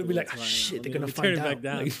 Like he's gonna cranked be the like, oh, time out. shit, they're Let gonna me turn find it out. back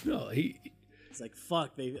down. Like, no, It's like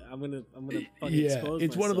fuck. I'm gonna fucking yeah, expose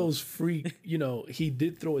it's one of myself. those freak. He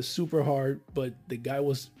did throw it super hard, but the guy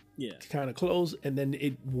was Yeah. kind of close, and then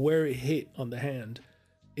where it hit on the hand,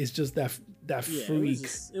 it's just that Yeah, freak.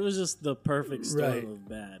 it was just the perfect storm Right. of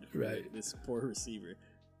bad for Right. this poor receiver.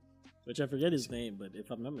 Which I forget his name, but if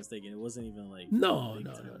I'm not mistaken, it wasn't even like No, a big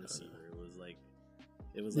no, time no, no, receiver. It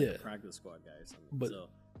was like Yeah. a practice squad guy or something. But- so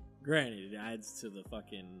granted, it adds to the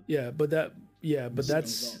fucking but that's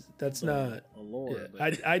the not. allure. Yeah,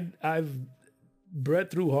 but I've Brett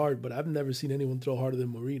threw hard, but I've never seen anyone throw harder than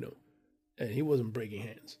Marino, and he wasn't breaking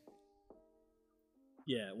hands.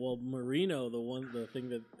 yeah, well, Marino, the thing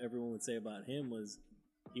that everyone would say about him was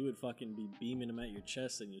he would fucking be beaming him at your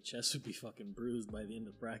chest, and your chest would be fucking bruised by the end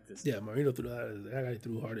of practice. Yeah, Marino threw that guy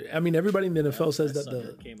threw harder. I mean, everybody in the NFL says that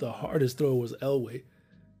sucker came the out. hardest throw was Elway,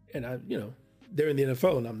 and they're in the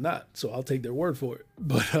NFL and I'm not, so I'll take their word for it.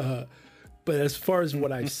 But as far as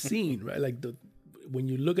what I've seen, right, like when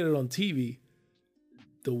you look at it on TV,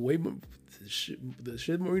 the way the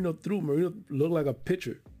shit Marino looked like a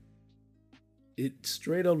pitcher. It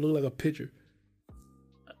straight up looked like a pitcher,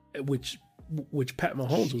 which Pat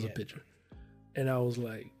Mahomes was a pitcher, and I was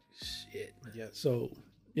like, shit, man. Yes. So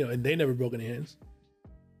and they never broke any hands.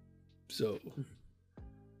 So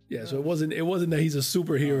yeah, so it wasn't that he's a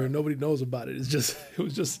superhero and nobody knows about it. It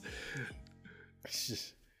was just It's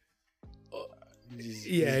just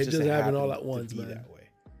it just happened all at once, man. That way.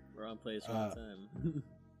 Wrong place, wrong time.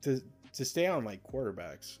 To stay on like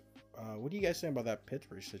quarterbacks, what do you guys think about that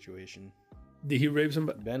Pittsburgh situation? Did he rape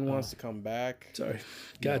somebody? Ben wants to come back. Sorry,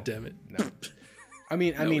 God damn it. No, I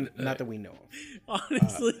mean, not that we know of.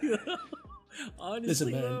 Honestly,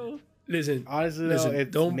 Listen, man. though. Listen, Honestly, listen, though,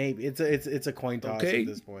 it's don't- maybe it's a coin toss Okay. at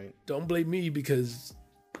this point. don't blame me because,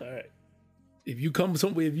 all right, if you come with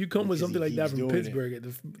Because something he like that keeps from doing it.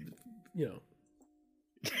 Pittsburgh, you know,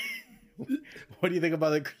 What do you think about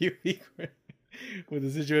the QB with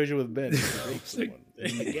the situation with Ben? it's like,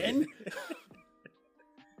 again,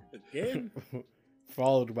 Again?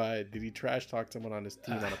 Followed by, did he trash talk someone on his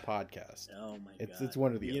team on a podcast? Oh my god. It's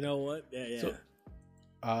one or the You other. know what? Yeah. So-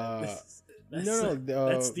 That's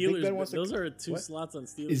That's Big Steelers. Ben wants to- Those are two what? slots on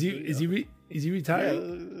Steelers. is he bingo. is he yeah,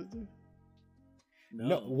 retired?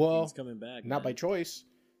 No, well, he's coming back. not by man. choice.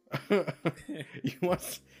 he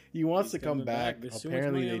wants He's to come coming back. There's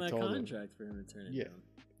Apparently, too they much money on that told him. contract for him to turn it Yeah. down.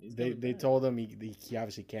 He's They coming back. told him he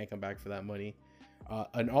obviously can't come back for that money.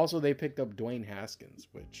 And also they picked up Dwayne Haskins,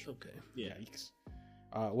 which Okay, Yeah. yikes.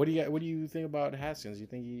 What do you think about Haskins? You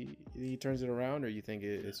think he turns it around, or you think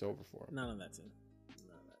it's over for him? Not on that team.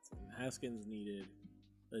 Not on that team. Haskins needed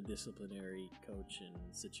a disciplinary coach and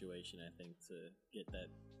situation, I think,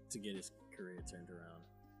 to get his career turned around.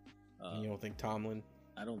 And you don't think Tomlin?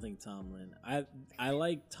 I don't think Tomlin. I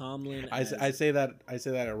like Tomlin. I as- say that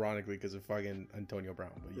ironically because of fucking Antonio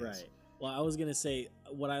Brown, but yes. Right. Well, I was gonna say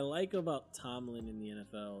what I like about Tomlin in the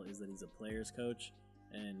NFL is that he's a players coach,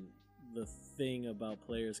 and the thing about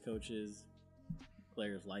players coaches,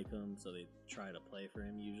 players like him, so they try to play for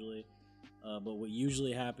him usually. But what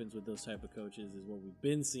usually happens with those type of coaches is what we've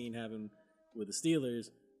been seeing happen with the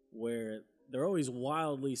Steelers, where they're always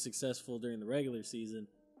wildly successful during the regular season,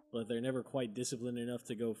 but they're never quite disciplined enough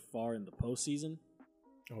to go far in the postseason.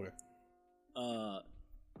 Okay.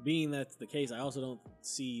 Being that's the case, I also don't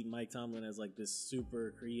see Mike Tomlin as like this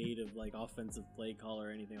super creative, like offensive play caller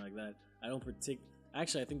or anything like that.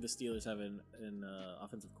 Actually, I think the Steelers have an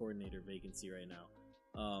offensive coordinator vacancy right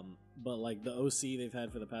now. But like the OC they've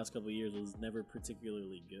had for the past couple of years was never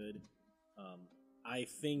particularly good. I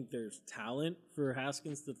think there's talent for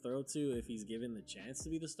Haskins to throw to if he's given the chance to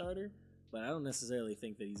be the starter, but I don't necessarily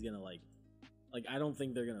think that he's gonna like I don't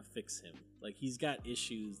think they're gonna fix him. Like he's got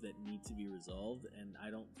issues that need to be resolved, and I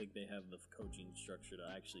don't think they have the coaching structure to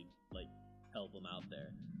actually like help him out there.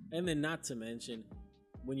 And then not to mention,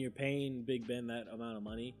 when you're paying Big Ben that amount of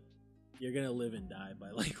money, you're gonna live and die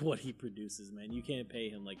by like what he produces, man. You can't pay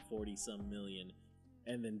him like 40-some million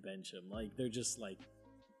and then bench him. Like they're just like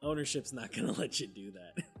ownership's not gonna let you do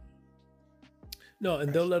that. no,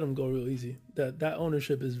 and they'll let him go real easy. That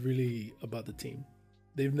ownership is really about the team.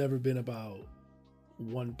 They've never been about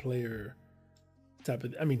one player type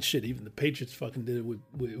of. I mean, shit. Even the Patriots fucking did it with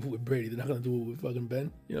Brady. They're not gonna do it with fucking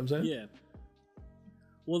Ben. You know what I'm saying? Yeah.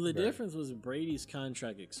 Well, the difference was Brady's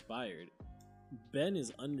contract expired. Ben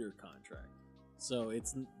is under contract. So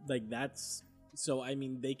it's like that's so I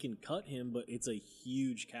mean they can cut him, but it's a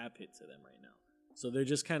huge cap hit to them right now. So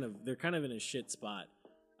they're kind of in a shit spot.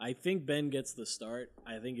 I think Ben gets the start.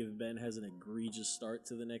 I think if Ben has an egregious start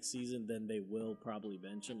to the next season, then they will probably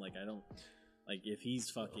bench him. Like I don't like if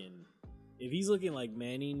he's looking like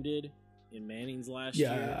Manning did in Manning's last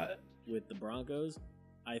year with the Broncos,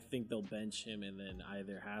 I think they'll bench him, and then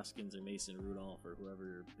either Haskins or Mason Rudolph or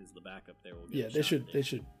whoever is the backup there will get. Yeah, a they shot should there.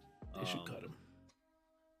 cut him.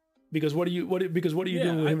 Because what are you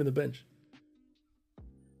doing with him in the bench?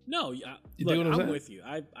 No, You look, dig what I'm I'm saying? with you.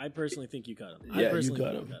 I personally think you cut him. Yeah, I personally you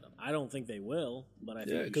cut think him. cut him. I don't think they will, but I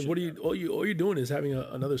think Yeah, because should what are cut you him. all you're doing is having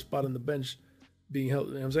another spot on the bench being held.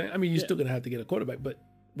 You know what I'm saying? I mean, you're still gonna have to get a quarterback, but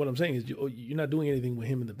what I'm saying is you're not doing anything with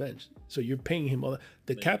him in the bench. So you're paying him all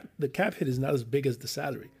the cap. The cap hit is not as big as the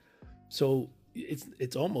salary, so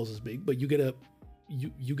it's almost as big, but you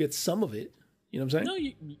get some of it. You know what I'm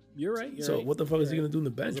saying? No, you're right. You're So right. what the fuck is he You're gonna do in the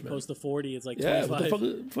right. bench, As man? opposed to 40, it's like Yeah, 25. what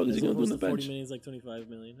the fuck is he gonna do in the As opposed to 40 bench? million is like 25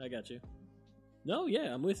 million. I got you. No,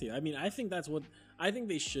 yeah, I'm with you. I mean, I think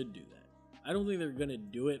they should do that. I don't think they're gonna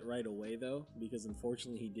do it right away though, because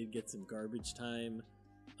unfortunately he did get some garbage time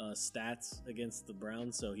stats against the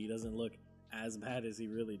Browns, so he doesn't look as bad as he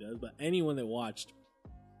really does. But anyone that watched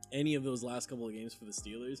any of those last couple of games for the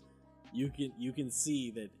Steelers, you can see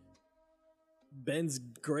that Ben's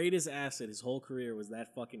greatest asset his whole career was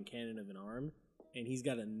that fucking cannon of an arm, and he's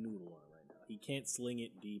got a noodle arm right now. He can't sling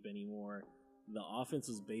it deep anymore. The offense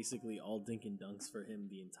was basically all dink and dunks for him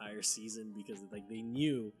the entire season because like they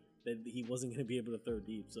knew that he wasn't going to be able to throw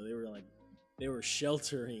deep, so they were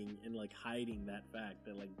sheltering and like hiding that fact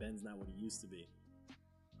that like Ben's not what he used to be.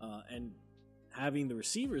 And having the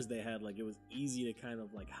receivers they had, like it was easy to kind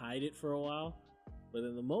of like hide it for a while. But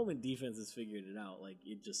in the moment defenses figured it out, like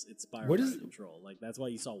it spiraled out of control. Like that's why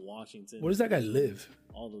you saw Washington. Where does that guy live?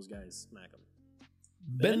 All those guys smack him.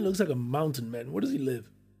 Ben looks like a mountain man. Where does he live?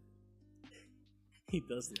 He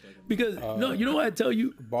does look like a Because no, you know why I tell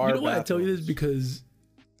you? You know why I tell you this? Because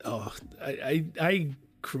I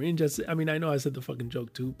cringe. I mean, I know I said the fucking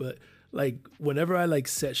joke too, but like whenever I like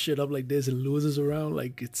set shit up like this and Lewis is around,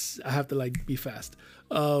 like I have to like be fast,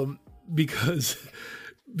 because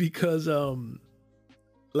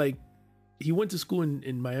like he went to school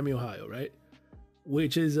in Miami, Ohio, right?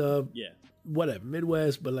 Which is whatever,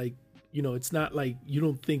 Midwest, but like, you know, it's not like you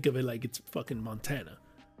don't think of it like it's fucking Montana.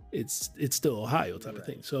 It's still Ohio type of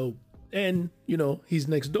thing. So, and you know, he's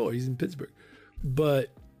next door, he's in Pittsburgh. But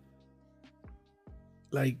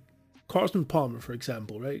like Carson Palmer, for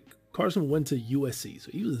example, right? Carson went to USC, so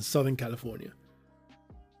he was in Southern California.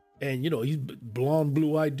 And you know, he's blonde,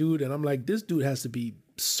 blue-eyed dude, and I'm like, this dude has to be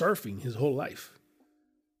surfing his whole life.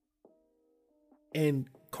 And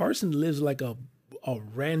Carson lives like a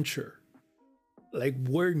rancher, like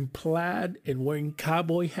wearing plaid and wearing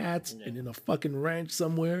cowboy hats and in a fucking ranch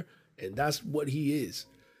somewhere. And that's what he is.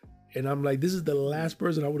 And I'm like, this is the last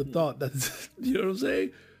person I would have thought that, you know what I'm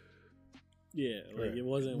saying? Yeah, like it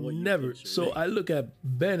wasn't what you never. pictured. So I look at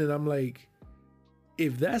Ben and I'm like,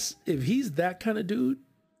 if he's that kind of dude,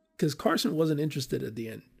 because Carson wasn't interested at the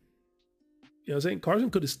end. You know what I'm saying? Carson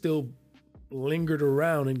could have still lingered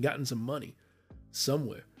around and gotten some money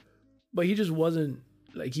somewhere. But he just wasn't,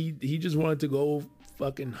 like he just wanted to go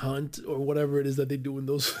fucking hunt or whatever it is that they do in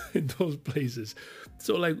those places.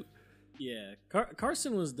 So like, yeah,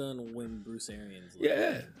 Carson was done when Bruce Arians left.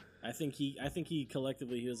 Yeah. I think he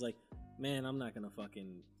collectively he was like, man, I'm not gonna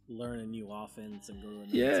fucking learn a new offense and go to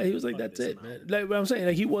another team. He was like, that's it, man. Like what I'm saying,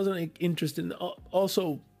 like he wasn't like, interested in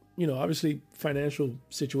also, you know, obviously financial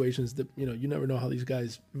situations that, you know, you never know how these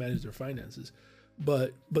guys manage their finances.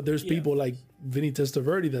 But there's people like Vinny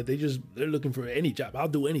Testaverde that they're looking for any job. I'll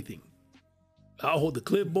do anything. I'll hold the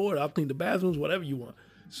clipboard. I'll clean the bathrooms, whatever you want.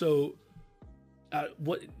 So,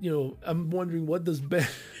 I'm wondering, what does Ben?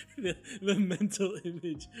 the mental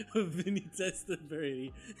image of Vinny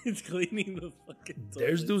Testaverde is cleaning the fucking toilets.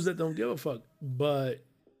 There's dudes that don't give a fuck. But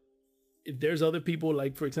if there's other people,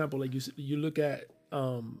 like for example, like you look at,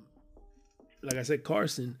 like I said,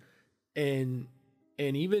 Carson, and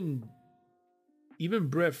even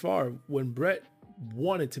Brett Favre, when Brett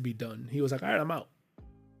wanted to be done, he was like, all right, I'm out.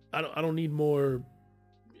 I don't need more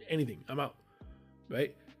anything. I'm out.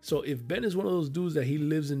 Right? So if Ben is one of those dudes that he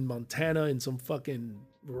lives in Montana in some fucking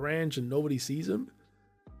ranch and nobody sees him,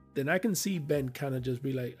 then I can see Ben kind of just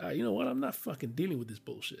be like, you know what? I'm not fucking dealing with this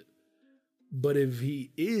bullshit. But if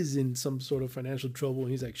he is in some sort of financial trouble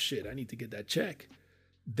and he's like, shit, I need to get that check,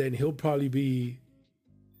 then he'll probably be,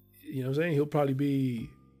 you know what I'm saying? He'll probably be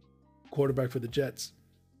quarterback for the Jets.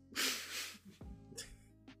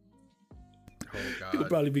 Oh God! He'll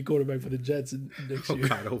probably be quarterback for the Jets next year. Oh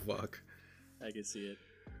God! Oh fuck! I can see it.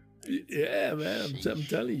 Yeah, man. I'm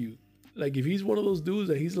telling you, like if he's one of those dudes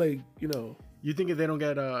that he's like, you know. You think if they don't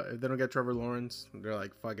get Trevor Lawrence, they're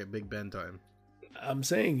like, fuck it, Big Ben time. I'm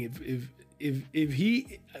saying if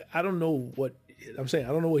he, I don't know what I'm saying. I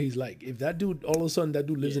don't know what he's like. If that dude, all of a sudden that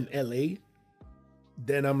dude lives in LA,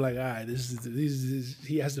 then I'm like, all right, this is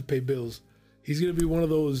he has to pay bills. He's gonna be one of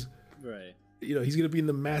those, right? You know, he's gonna be in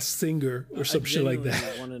The Masked Singer or some shit like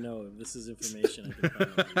that. I want to know if this is information I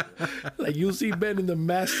can find. Like you'll see Ben in The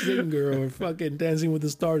Masked Singer or fucking Dancing with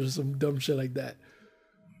the Stars or some dumb shit like that.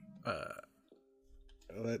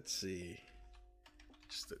 Let's see.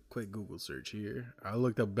 Just a quick Google search here. I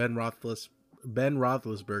looked up Ben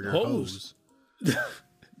Roethlisberger hose. Yeah,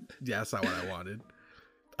 that's not what I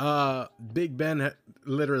wanted. Big Ben,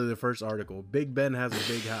 literally the first article. Big Ben has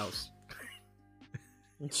a big house.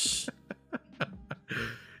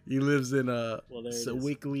 He lives in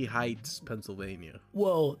Sewickley Heights, Pennsylvania.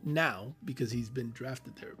 Well, now because he's been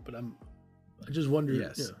drafted there, but I just wonder.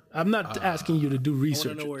 Yes. You know, I'm not asking you to do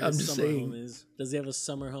research. I know where I'm his just summer saying. home is. Does he have a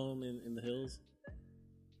summer home in the hills?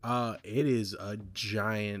 It is a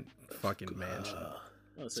giant fucking mansion.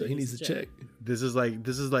 So he needs to check. This is like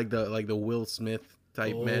the Will Smith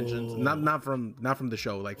type mansions. Not from the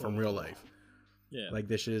show, like from real life. Yeah. Like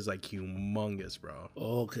this shit is like humongous, bro.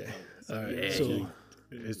 Okay. All right. Yeah. So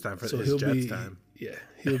it's time for he'll Jets be time. Yeah,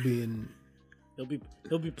 he'll be in.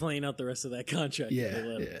 He'll be playing out the rest of that contract.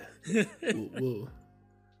 Yeah.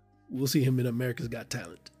 We'll see him in America's Got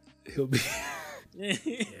Talent. He'll be. Yeah.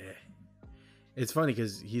 It's funny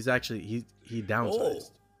because he's actually he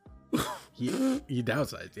downsized. He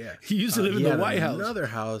downsized. Yeah. He used to live in the White House. Another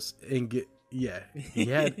house and Yeah, he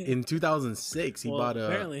had in 2006. He bought a.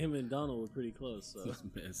 Apparently, him and Donald were pretty close. So This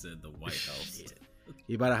man said the White House.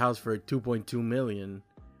 He bought a house for 2.2 million.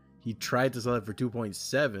 He tried to sell it for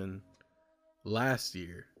 2.7 last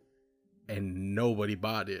year, and nobody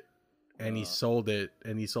bought it. And he sold it.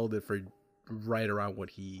 And he sold it for right around what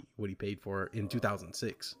he paid for in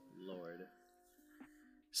 2006. Lord,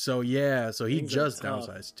 So yeah, so he Things are just tough.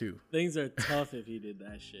 downsized too. things are tough if he did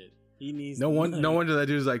that shit. He needs No the one, money. no wonder that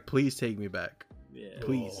dude's like, please take me back, Yeah,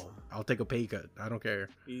 please. Oh. I'll take a pay cut. I don't care.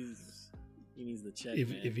 he needs the check, If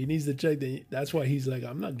man. he needs to check, then that's why he's like,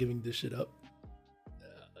 I'm not giving this shit up.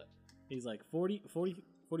 He's like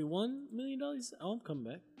 41 million dollars. Oh, I'm coming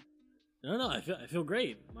back. No, I feel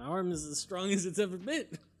great. My arm is as strong as it's ever been.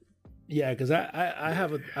 Yeah, because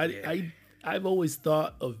I've always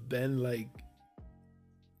thought of Ben like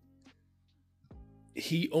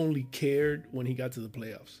he only cared when he got to the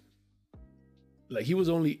playoffs. Like he was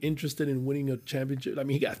only interested in winning a championship. I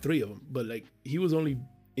mean, he got 3 of them, but like he was only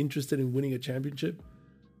interested in winning a championship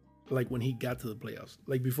like when he got to the playoffs.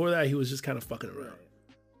 Like before that, he was just kind of fucking around.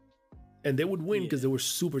 And they would win because they were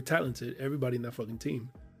super talented, everybody in that fucking team.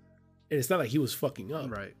 And it's not like he was fucking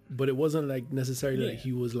up. Right. But it wasn't like necessarily like Yeah.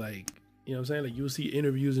 he was like, you know what I'm saying? Like you would see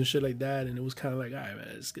interviews and shit like that, and it was kind of like, all right, man,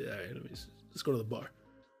 let's go to the bar.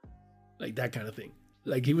 Like that kind of thing.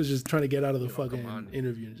 Like he was just trying to get out of the fucking on.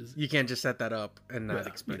 interview and just You can't just set that up and not yeah,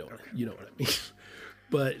 expect. you know what I mean.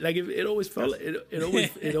 But like it always felt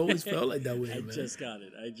it always felt like that with I him, man. just got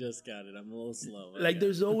it. I'm a little slow. Like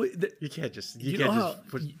there's always You can't just you can't know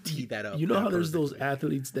just how tee that up. You know that how there's those perfectly.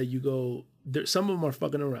 athletes that you go there. Some of them are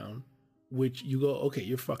fucking around, which you go, okay,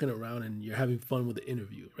 you're fucking around and you're having fun with the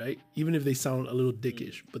interview, right? Even if they sound a little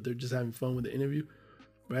dickish, but they're just having fun with the interview,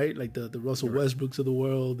 right? Like the Russell Westbrooks of the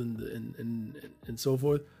world and so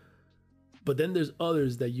forth. But then there's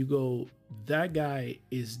others that you go, that guy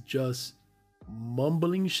is just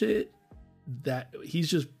mumbling shit, that he's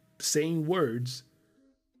just saying words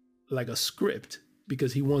like a script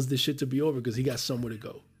because he wants this shit to be over because he got somewhere to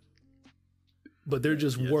go. But they're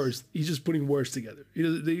just words. He's just putting words together.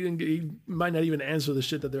 He might not even answer the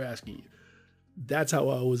shit that they're asking you. That's how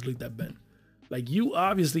I always looked at Ben. Like, you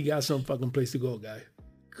obviously got some fucking place to go, guy.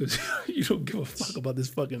 Because you don't give a fuck about this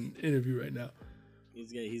fucking interview right now.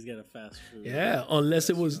 he's got a fast food. Yeah, unless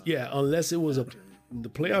it was the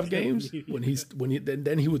playoff games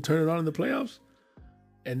then he would turn it on in the playoffs,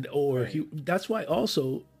 that's why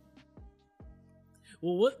also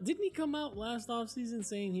Well, what didn't he come out last offseason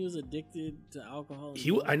saying he was addicted to alcohol?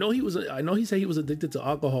 I know he said he was addicted to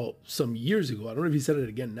alcohol some years ago. I don't know if he said it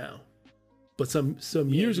again now, but some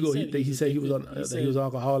years ago he said he was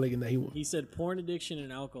alcoholic and that he said porn addiction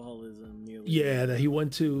and alcoholism nearly. yeah, that he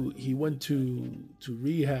went to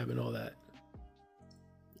rehab and all that.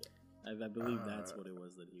 I believe that's what it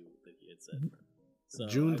was that he had said. So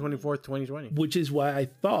June 24th, 2020. Which is why I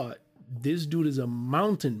thought this dude is a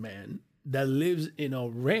mountain man that lives in a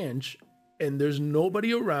ranch and there's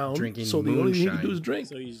nobody around. Drinking so the only thing he can moonshine. do is drink.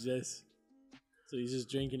 So he's just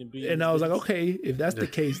drinking and being. And I was like, okay, if that's the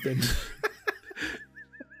case, then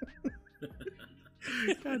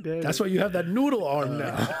God damn that's why you have that noodle arm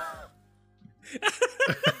now.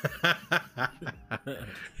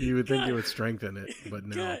 You would think it would strengthen it, but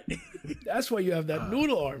no, God. That's why you have that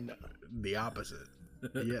noodle arm now. the opposite.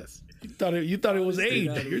 Yes. You thought it was age.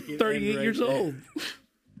 God, You're we can 38 end right years there. old.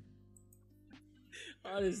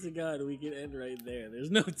 Honest to God, we can end right there. There's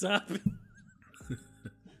no topic. I'm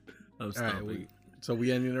All right. stopping. So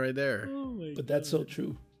we ending it right there. Oh my But that's so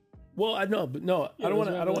true. Well, I know, but no, I don't want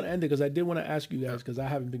to end it because I did want to ask you guys because I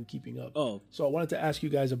haven't been keeping up. Oh, So I wanted to ask you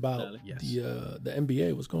guys about Yes. the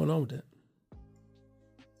NBA. What's going on with that?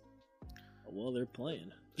 well, they're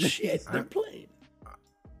playing. Shit, they're playing.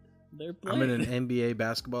 They're playing. I'm in an NBA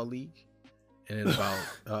basketball league, and it's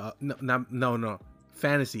about no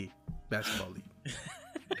fantasy basketball league.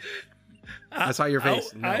 I saw your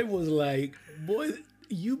face. No. I was like, boy,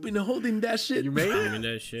 you've been holding that shit You made I it? mean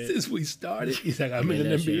that shit. since we started. He's like, I'm in an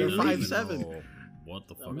that shit, NBA I league. don't even 5'7". know What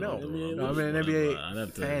the fuck? No. I'm doing. No, I'm in an Whatever. NBA I'd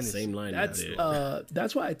have to fantasy. same line.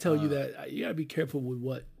 That's why I tell you that you gotta be careful with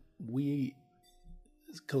what we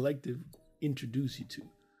as collective introduce you to,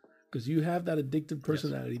 because you have that addictive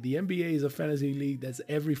personality. The NBA is a fantasy league that's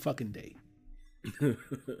every fucking day.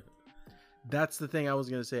 That's the thing I was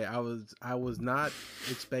gonna say. I was not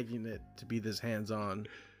expecting it to be this hands-on.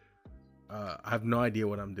 I have no idea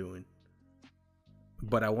what I'm doing,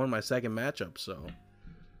 but I won my second matchup, so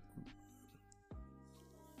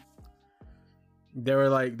they were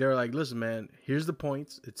like, listen, man, here's the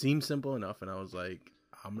points. It seems simple enough, and I was like,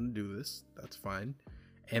 I'm gonna do this. That's fine.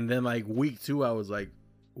 And then like week 2, I was like,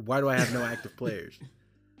 why do I have no active players?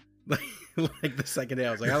 Like, like the second day.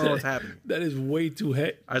 I was like, I don't know what's happening. That is way too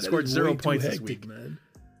hectic. I scored 0 points this hectic, week. man.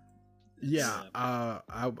 Yeah,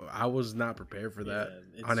 I was not prepared for that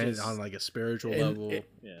on like a spiritual level,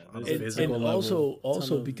 on a there's- physical And level.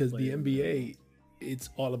 also of because the players NBA, it's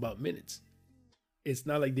all about minutes. It's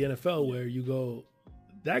not like the NFL where you go,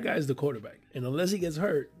 that guy's the quarterback, and unless he gets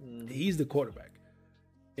hurt, he's the quarterback.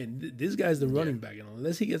 And this guy's the running back, and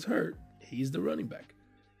unless he gets hurt, he's the running back.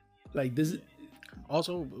 Like this,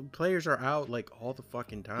 Also, players are out like all the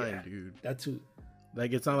fucking time, Yeah. dude. that's who.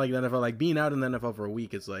 Like it's not like the NFL. Like being out in the NFL for a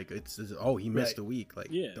week, it's like oh, he missed Right. a week. Like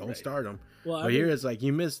Yeah, don't right. start him. Well, I But here mean- it's like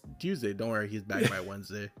you missed Tuesday. Don't worry, he's back by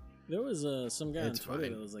Wednesday. There was some guy on It's Twitter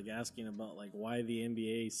fine. that was like asking about like why the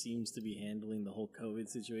NBA seems to be handling the whole COVID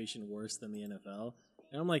situation worse than the NFL.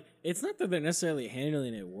 And I'm like, it's not that they're necessarily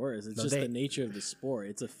handling it worse. It's No, just they- the nature of the sport.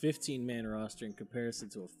 It's a 15-man roster in comparison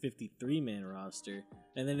to a 53-man roster.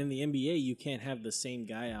 And then in the NBA, you can't have the same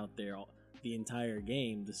guy out there the entire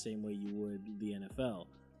game the same way you would the NFL.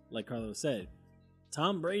 Like Carlos said,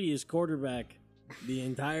 Tom Brady is quarterback the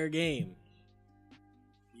entire game.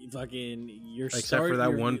 You're Except for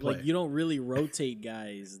that one play. Like you don't really rotate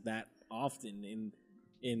guys that often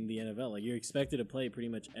in the NFL. Like you're expected to play pretty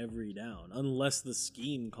much every down, unless the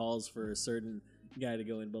scheme calls for a certain guy to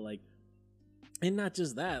go in. But like, and not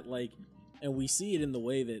just that, like, and we see it in the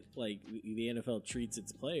way that like the NFL treats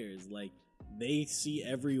its players. Like they see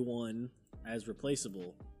everyone as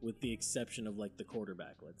replaceable, with the exception of like the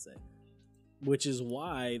quarterback, let's say. Which is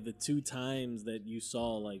why the 2 times that you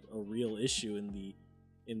saw like a real issue in the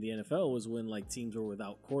NFL was when like teams were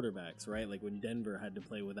without quarterbacks, right? Like when Denver had to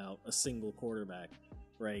play without a single quarterback,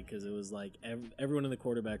 right? Because it was like everyone in the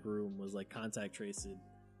quarterback room was like contract traced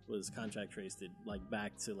like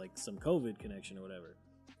back to like some COVID connection or whatever.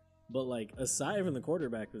 But like aside from the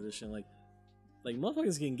quarterback position, like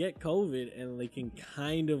motherfuckers can get COVID and they can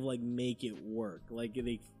kind of like make it work. Like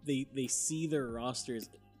they see their rosters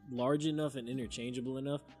large enough and interchangeable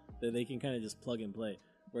enough that they can kind of just plug and play.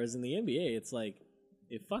 Whereas in the NBA, it's like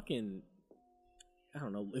if I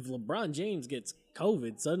don't know, if LeBron James gets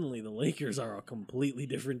COVID, suddenly the Lakers are a completely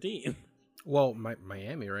different team. Well,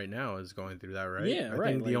 Miami right now is going through that, right? Yeah, I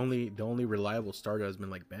right, think the like- only reliable starter has been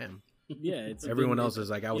like Bam. Yeah, it's Everyone else is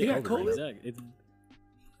like out with They got COVID. right now. exactly.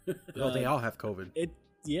 Oh, they all have COVID.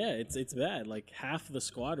 It's bad. Like half the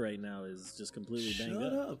squad right now is just completely banged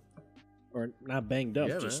Shut up. or not banged up,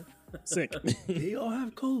 Yeah, just sick. They all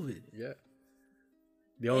have COVID. Yeah.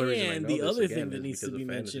 The only reason I And know the this, other again, thing that is needs to because be of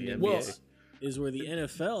fantasy mentioned NBA. in this is where the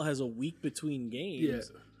NFL has a week between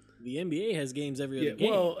games. Yeah. The NBA has games every other Yeah.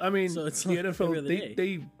 game. Well, I mean, So it's the like every NFL other day.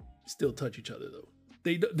 they still touch each other though.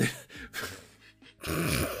 They don't.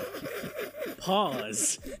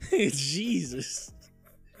 Pause. Jesus.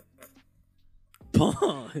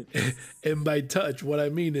 Pause. And by touch, what I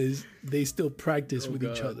mean is they still practice with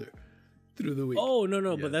each other through the week. Oh no,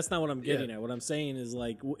 Yeah. but that's not what I'm getting Yeah. at. What I'm saying is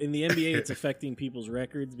like in the NBA, it's affecting people's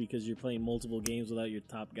records because you're playing multiple games without your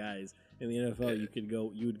top guys. In the NFL,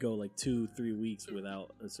 you would go like 2-3 weeks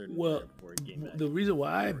without a certain Well, player before he came back. the reason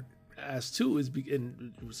why I asked too is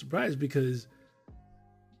and was surprised because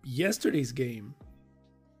yesterday's game,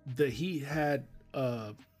 the Heat had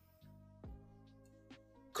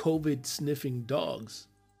COVID sniffing dogs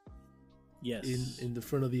Yes. in the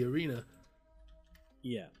front of the arena.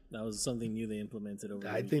 Yeah, that was something new they implemented over. the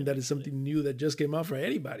I think weekend, that is actually. something new that just came out for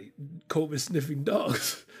anybody. COVID sniffing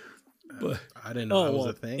dogs. But I didn't know that was well,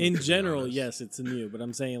 a thing. in to be general, honest. yes, it's new, but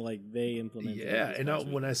I'm saying like they implemented. yeah, it this and past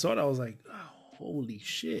when I saw it, I was like, oh, holy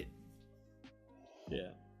shit. week. Yeah,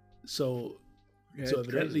 So Yeah, so it's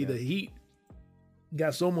evidently crazy, the Heat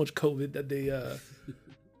got so much COVID that they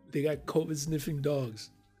got COVID sniffing dogs.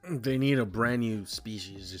 They need a brand new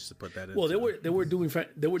species just to put that in. Well, they were doing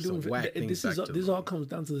whack things back to this them. all comes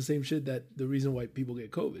down to the same shit that the reason why people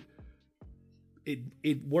get COVID.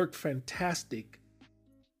 It worked fantastic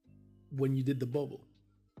when you did the bubble,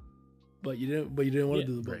 but you didn't want to Yeah,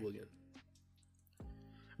 do the right. bubble again.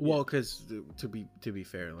 Well, because to be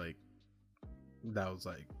fair, like that was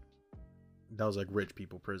like rich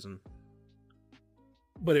people prison.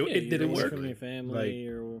 But Yeah, it you're didn't away work. from your family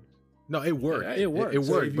or No, it worked. Yeah, it worked. It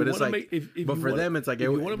So worked, if you but it's wanna like, if but you for wanna- them, it's like if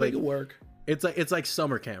you want to make it work. It's like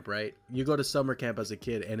summer camp, right? You go to summer camp as a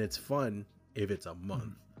kid, and it's fun if it's a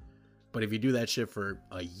month. But if you do that shit for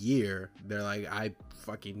a year, they're like, I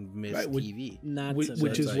fucking miss Right, which- TV. not Which, to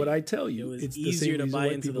which is mention, what I tell it you. was It's the easier same to reason buy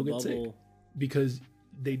why into the people get sick. bubble. Because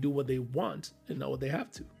they do what they want and not what they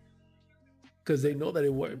have to. Because they know that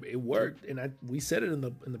it worked. It worked, and we said it in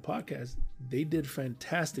the podcast. They did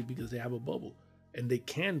fantastic because they have a bubble, and they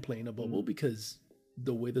can play in a bubble because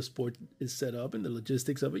the way the sport is set up and the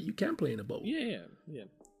logistics of it, you can play in a bubble. Yeah.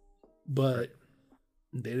 but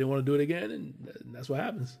they didn't want to do it again, and that's what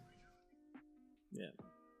happens. Yeah,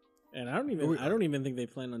 and I don't even think they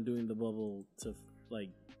plan on doing the bubble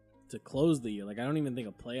to close the year. Like, I don't even think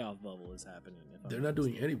a playoff bubble is happening. They're not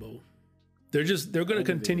doing any bubble. They're going to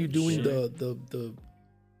continue doing the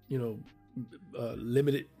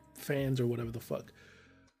limited fans or whatever the fuck,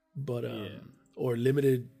 but or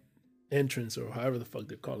limited entrance or however the fuck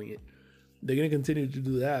they're calling it. They're going to continue to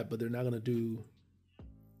do that, but they're not going to do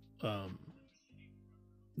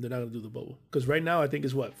the bubble, because right now I think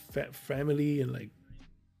it's what family and like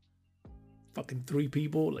fucking 3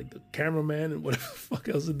 people, like the cameraman and whatever the fuck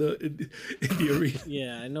else in the arena.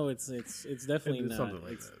 Yeah, I know it's definitely not.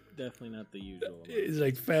 Like it's definitely not the usual. It's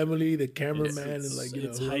like family, the cameraman, and like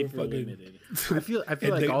it's whoever hyper limited. I feel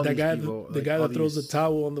like all these people, the guy that throws the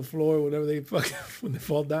towel on the floor whenever they fucking when they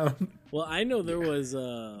fall down. Well, I know there was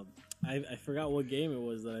I forgot what game it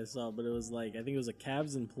was that I saw, but it was like, I think it was a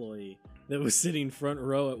Cavs employee that was sitting front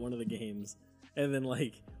row at one of the games, and then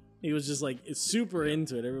like he was just like super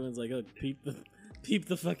into it. Everyone's like, "Oh, peep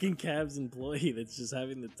the fucking Cavs employee that's just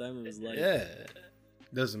having the time of his life." Yeah,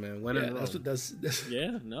 doesn't, man. When in Rome. That's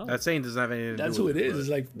Yeah, no. That saying doesn't have anything to that's do who with it is. but It's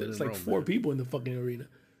like when it's in like Rome, 4 man. people in the fucking arena.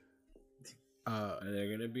 Are there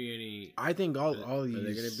gonna be any? I think all Are there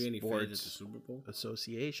these gonna be any fans at the sports Super Bowl?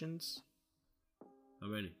 associations, How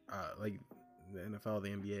many? like the NFL, the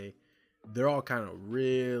NBA, they're all kind of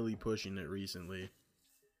really pushing it recently.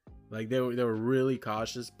 Like they were really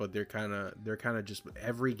cautious, but they're kind of just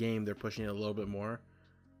every game they're pushing it a little bit more,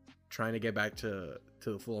 trying to get back to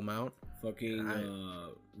the full amount. Fucking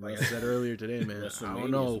Like I said earlier today, man, I WrestleMania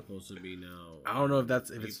don't know. Supposed to be now. I don't know if it's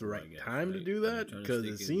the April, right I guess, time to right? do I'm that, trying to because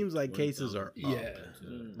it stick in seems like cases are up,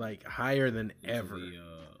 1,000 into- like higher than into ever.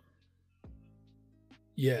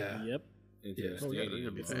 Yeah, Yep. Into Yeah. the Oh, yeah, they're stadium.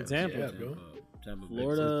 gonna be It's in fans. Tampa. Yeah, bro. Tampa Bay.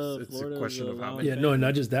 Florida. It's a Florida's question of how allowing many- yeah. No, and fans.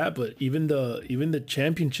 not just that, but even the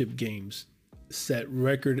championship games set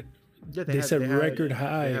record. Yeah, They set record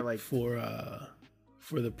high They had like for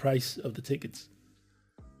the price of the tickets.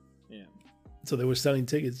 Yeah. So they were selling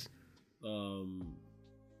tickets.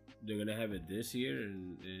 They're gonna have it this year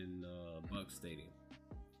in Buck Stadium.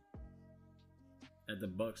 At the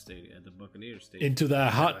Buck Stadium, at the Buccaneers Stadium. Into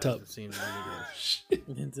that hot tub. It seems really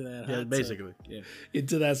good. Into that. Yeah, hot basically. Yeah.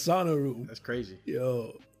 Into that sauna room. That's crazy.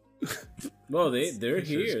 Yo. No, they're This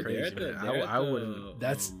shit is here. crazy, They're at the. man. They're I at the, wouldn't-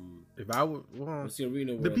 That's- If I would, well, what's the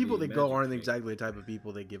arena? the where people that go Magic aren't play? exactly the type of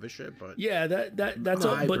people that give a shit, but Yeah, that's No,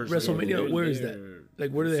 all. I But personally- WrestleMania, where is that? They're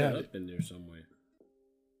Like, where do they set have it? up in there somewhere.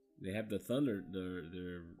 They have the Thunder,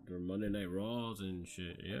 their Monday Night Raws and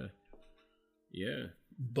shit. Yeah, yeah.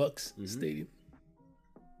 Bucks Stadium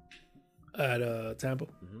at Tampa.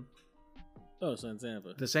 Oh, so in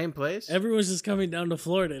Tampa. the same place. Everyone's just coming down to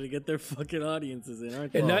Florida to get their fucking audiences in,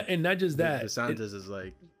 aren't they? And not just that. DeSantis is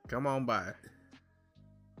like, come on by.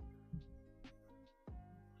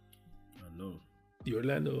 I know. The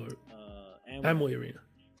Orlando or Amway. Amway Arena.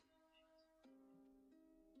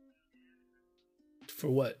 For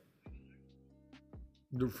what?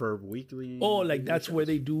 For weekly. Oh, like that's where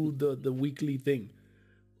they do the weekly thing.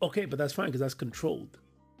 Okay, but that's fine because that's controlled,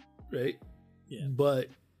 right? Yeah. But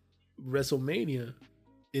WrestleMania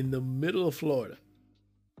in the middle of Florida.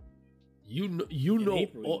 You know, In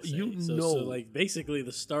April, so like basically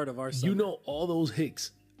the start of our summer. you know all those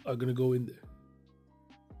hicks are gonna go in there.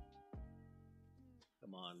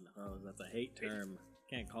 Come on, oh, that's a hate term.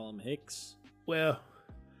 Can't call them hicks. Well,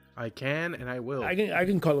 I can and I will. I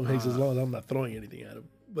can call them hicks as long as I'm not throwing anything at them.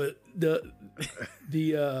 But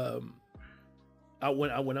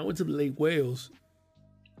when I went to the Lake Wales,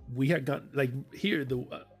 we had gotten like here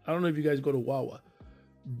I don't know if you guys go to Wawa,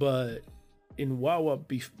 but in Wawa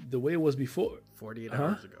the way it was before, 48 Huh?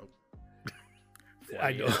 hours ago.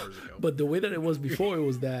 I know, 48 hours ago. but the way that it was before, it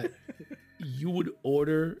was that you would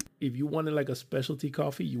order if you wanted like a specialty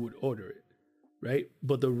coffee, you would order it, right?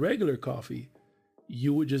 But the regular coffee,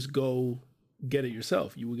 you would just go get it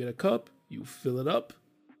yourself. You would get a cup, you fill it up,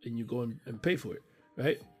 and you go and pay for it,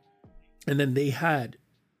 right? And then they had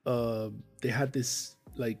this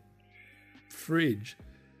like fridge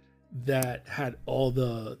that had all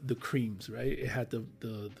the creams, right? It had the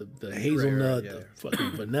hazelnut, yeah. the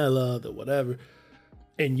fucking vanilla, the whatever.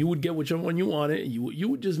 And you would get whichever one you wanted, and you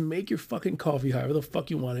would just make your fucking coffee however the fuck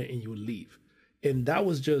you wanted, and you would leave. And that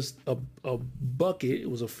was just a bucket. It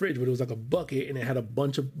was a fridge, but it was like a bucket, and it had a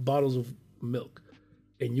bunch of bottles of milk.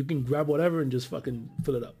 And you can grab whatever and just fucking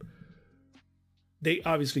fill it up. They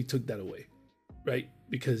obviously took that away, right?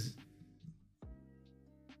 Because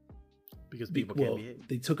people can't behave.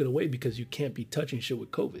 they took it away because you can't be touching shit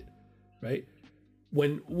with COVID, right?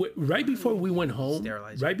 Right before we went home,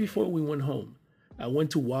 Sterilize right your before we went home, I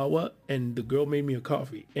went to Wawa and the girl made me a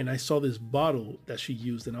coffee, and I saw this bottle that she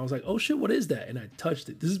used, and I was like, oh shit, what is that? And I touched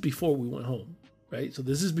it. This is before we went home, right? So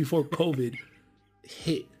this is before COVID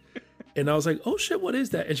hit. And I was like, oh shit, what is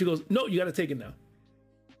that? And she goes, no, you got to take it now.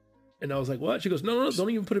 And I was like, what? She goes, no, don't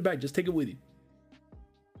even put it back. Just take it with you.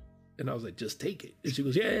 And I was like, just take it. And she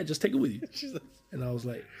goes, yeah, just take it with you. And I was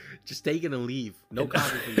like, just take it and leave. No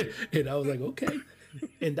coffee for you. And I was like, okay.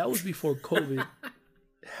 And that was before COVID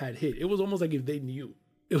had hit. It was almost like if they knew.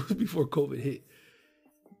 It was before COVID hit.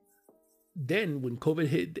 Then when COVID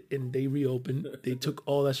hit and they reopened, they took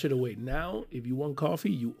all that shit away. Now, if you want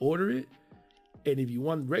coffee, you order it. And if you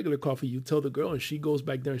want regular coffee, you tell the girl and she goes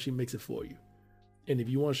back there and she makes it for you. And if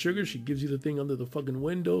you want sugar, she gives you the thing under the fucking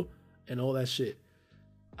window and all that shit.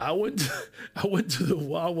 I went to the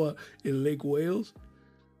Wawa in Lake Wales.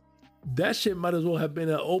 That shit might as well have been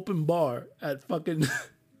an open bar at fucking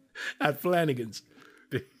at Flanagan's.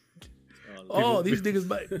 Oh, these niggas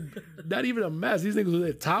might not even a mess. These niggas were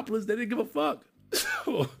there topless. They didn't give a fuck.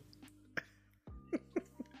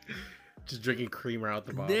 Just drinking creamer out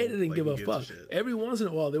the bottle. They didn't give a fuck. Every once in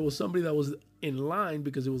a while, there was somebody that was in line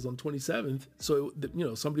because it was on 27th. So,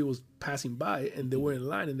 somebody was passing by and they were in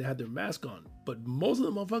line and they had their mask on. But most of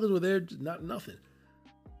the motherfuckers were there, not nothing.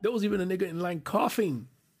 There was even a nigga in line coughing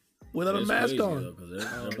without a mask on.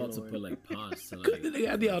 They're about to put like pods to like. They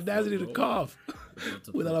had the audacity to cough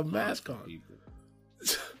without a mask on.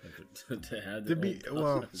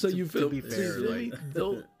 So you feel? To be fair, like,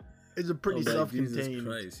 it's a pretty self-contained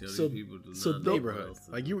neighborhood.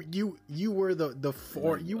 Like you were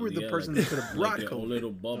the person that could have brought like COVID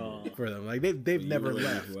little bubble for them. Like they've never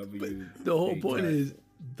left. But the whole point is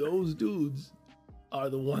those dudes are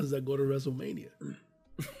the ones that go to WrestleMania.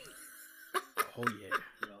 Oh yeah.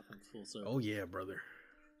 Oh yeah, brother.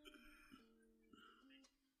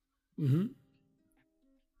 Mm-hmm.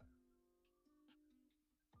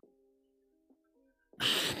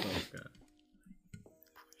 Oh god.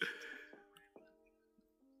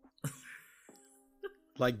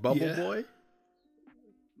 Like Bubble Boy?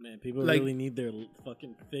 Man, people really need their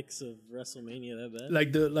fucking fix of WrestleMania that bad.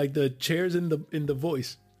 Like the chairs in the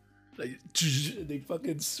voice. Like they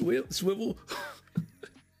fucking swivel.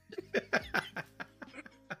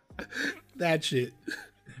 That shit.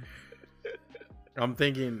 I'm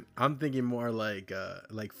thinking more like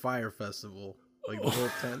Fire Festival, like the whole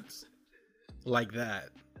tents, like that,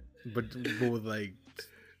 but with like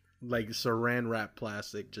saran wrap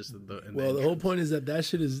plastic. Just the whole point is that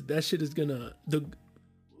shit is gonna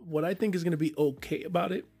what I think is gonna be okay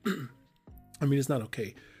about it. I mean, it's not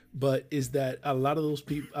okay, but is that a lot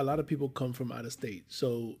of people come from out of state,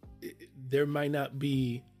 so there might not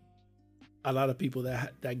be a lot of people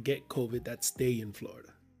that get COVID that stay in Florida,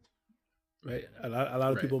 right? A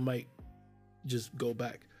lot of people might just go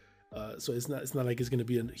back, so it's not like it's going to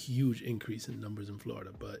be a huge increase in numbers in Florida,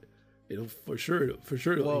 but it'll for sure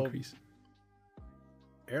increase.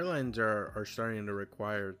 Airlines are starting to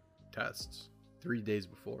require tests 3 days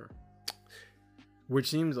before, which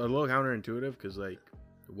seems a little counterintuitive because, like,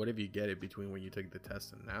 what if you get it between when you take the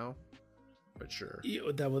test and now? But sure. Yeah,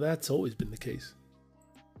 that's always been the case.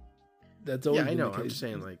 That's always I know. The case. I'm just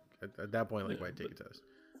saying, like, at that point, like, why take a test?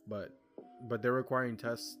 But they're requiring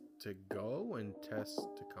tests to go and tests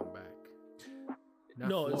to come back. Not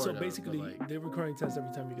no, Florida, so basically, they're requiring tests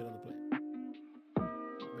every time you get on the plane.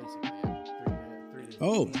 Basically, yeah. 3 days.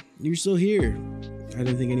 Oh, you're still here. I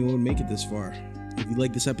didn't think anyone would make it this far. If you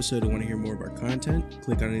like this episode and want to hear more of our content,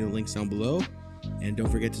 click on any of the links down below. And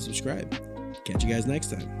don't forget to subscribe. Catch you guys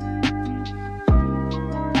next time.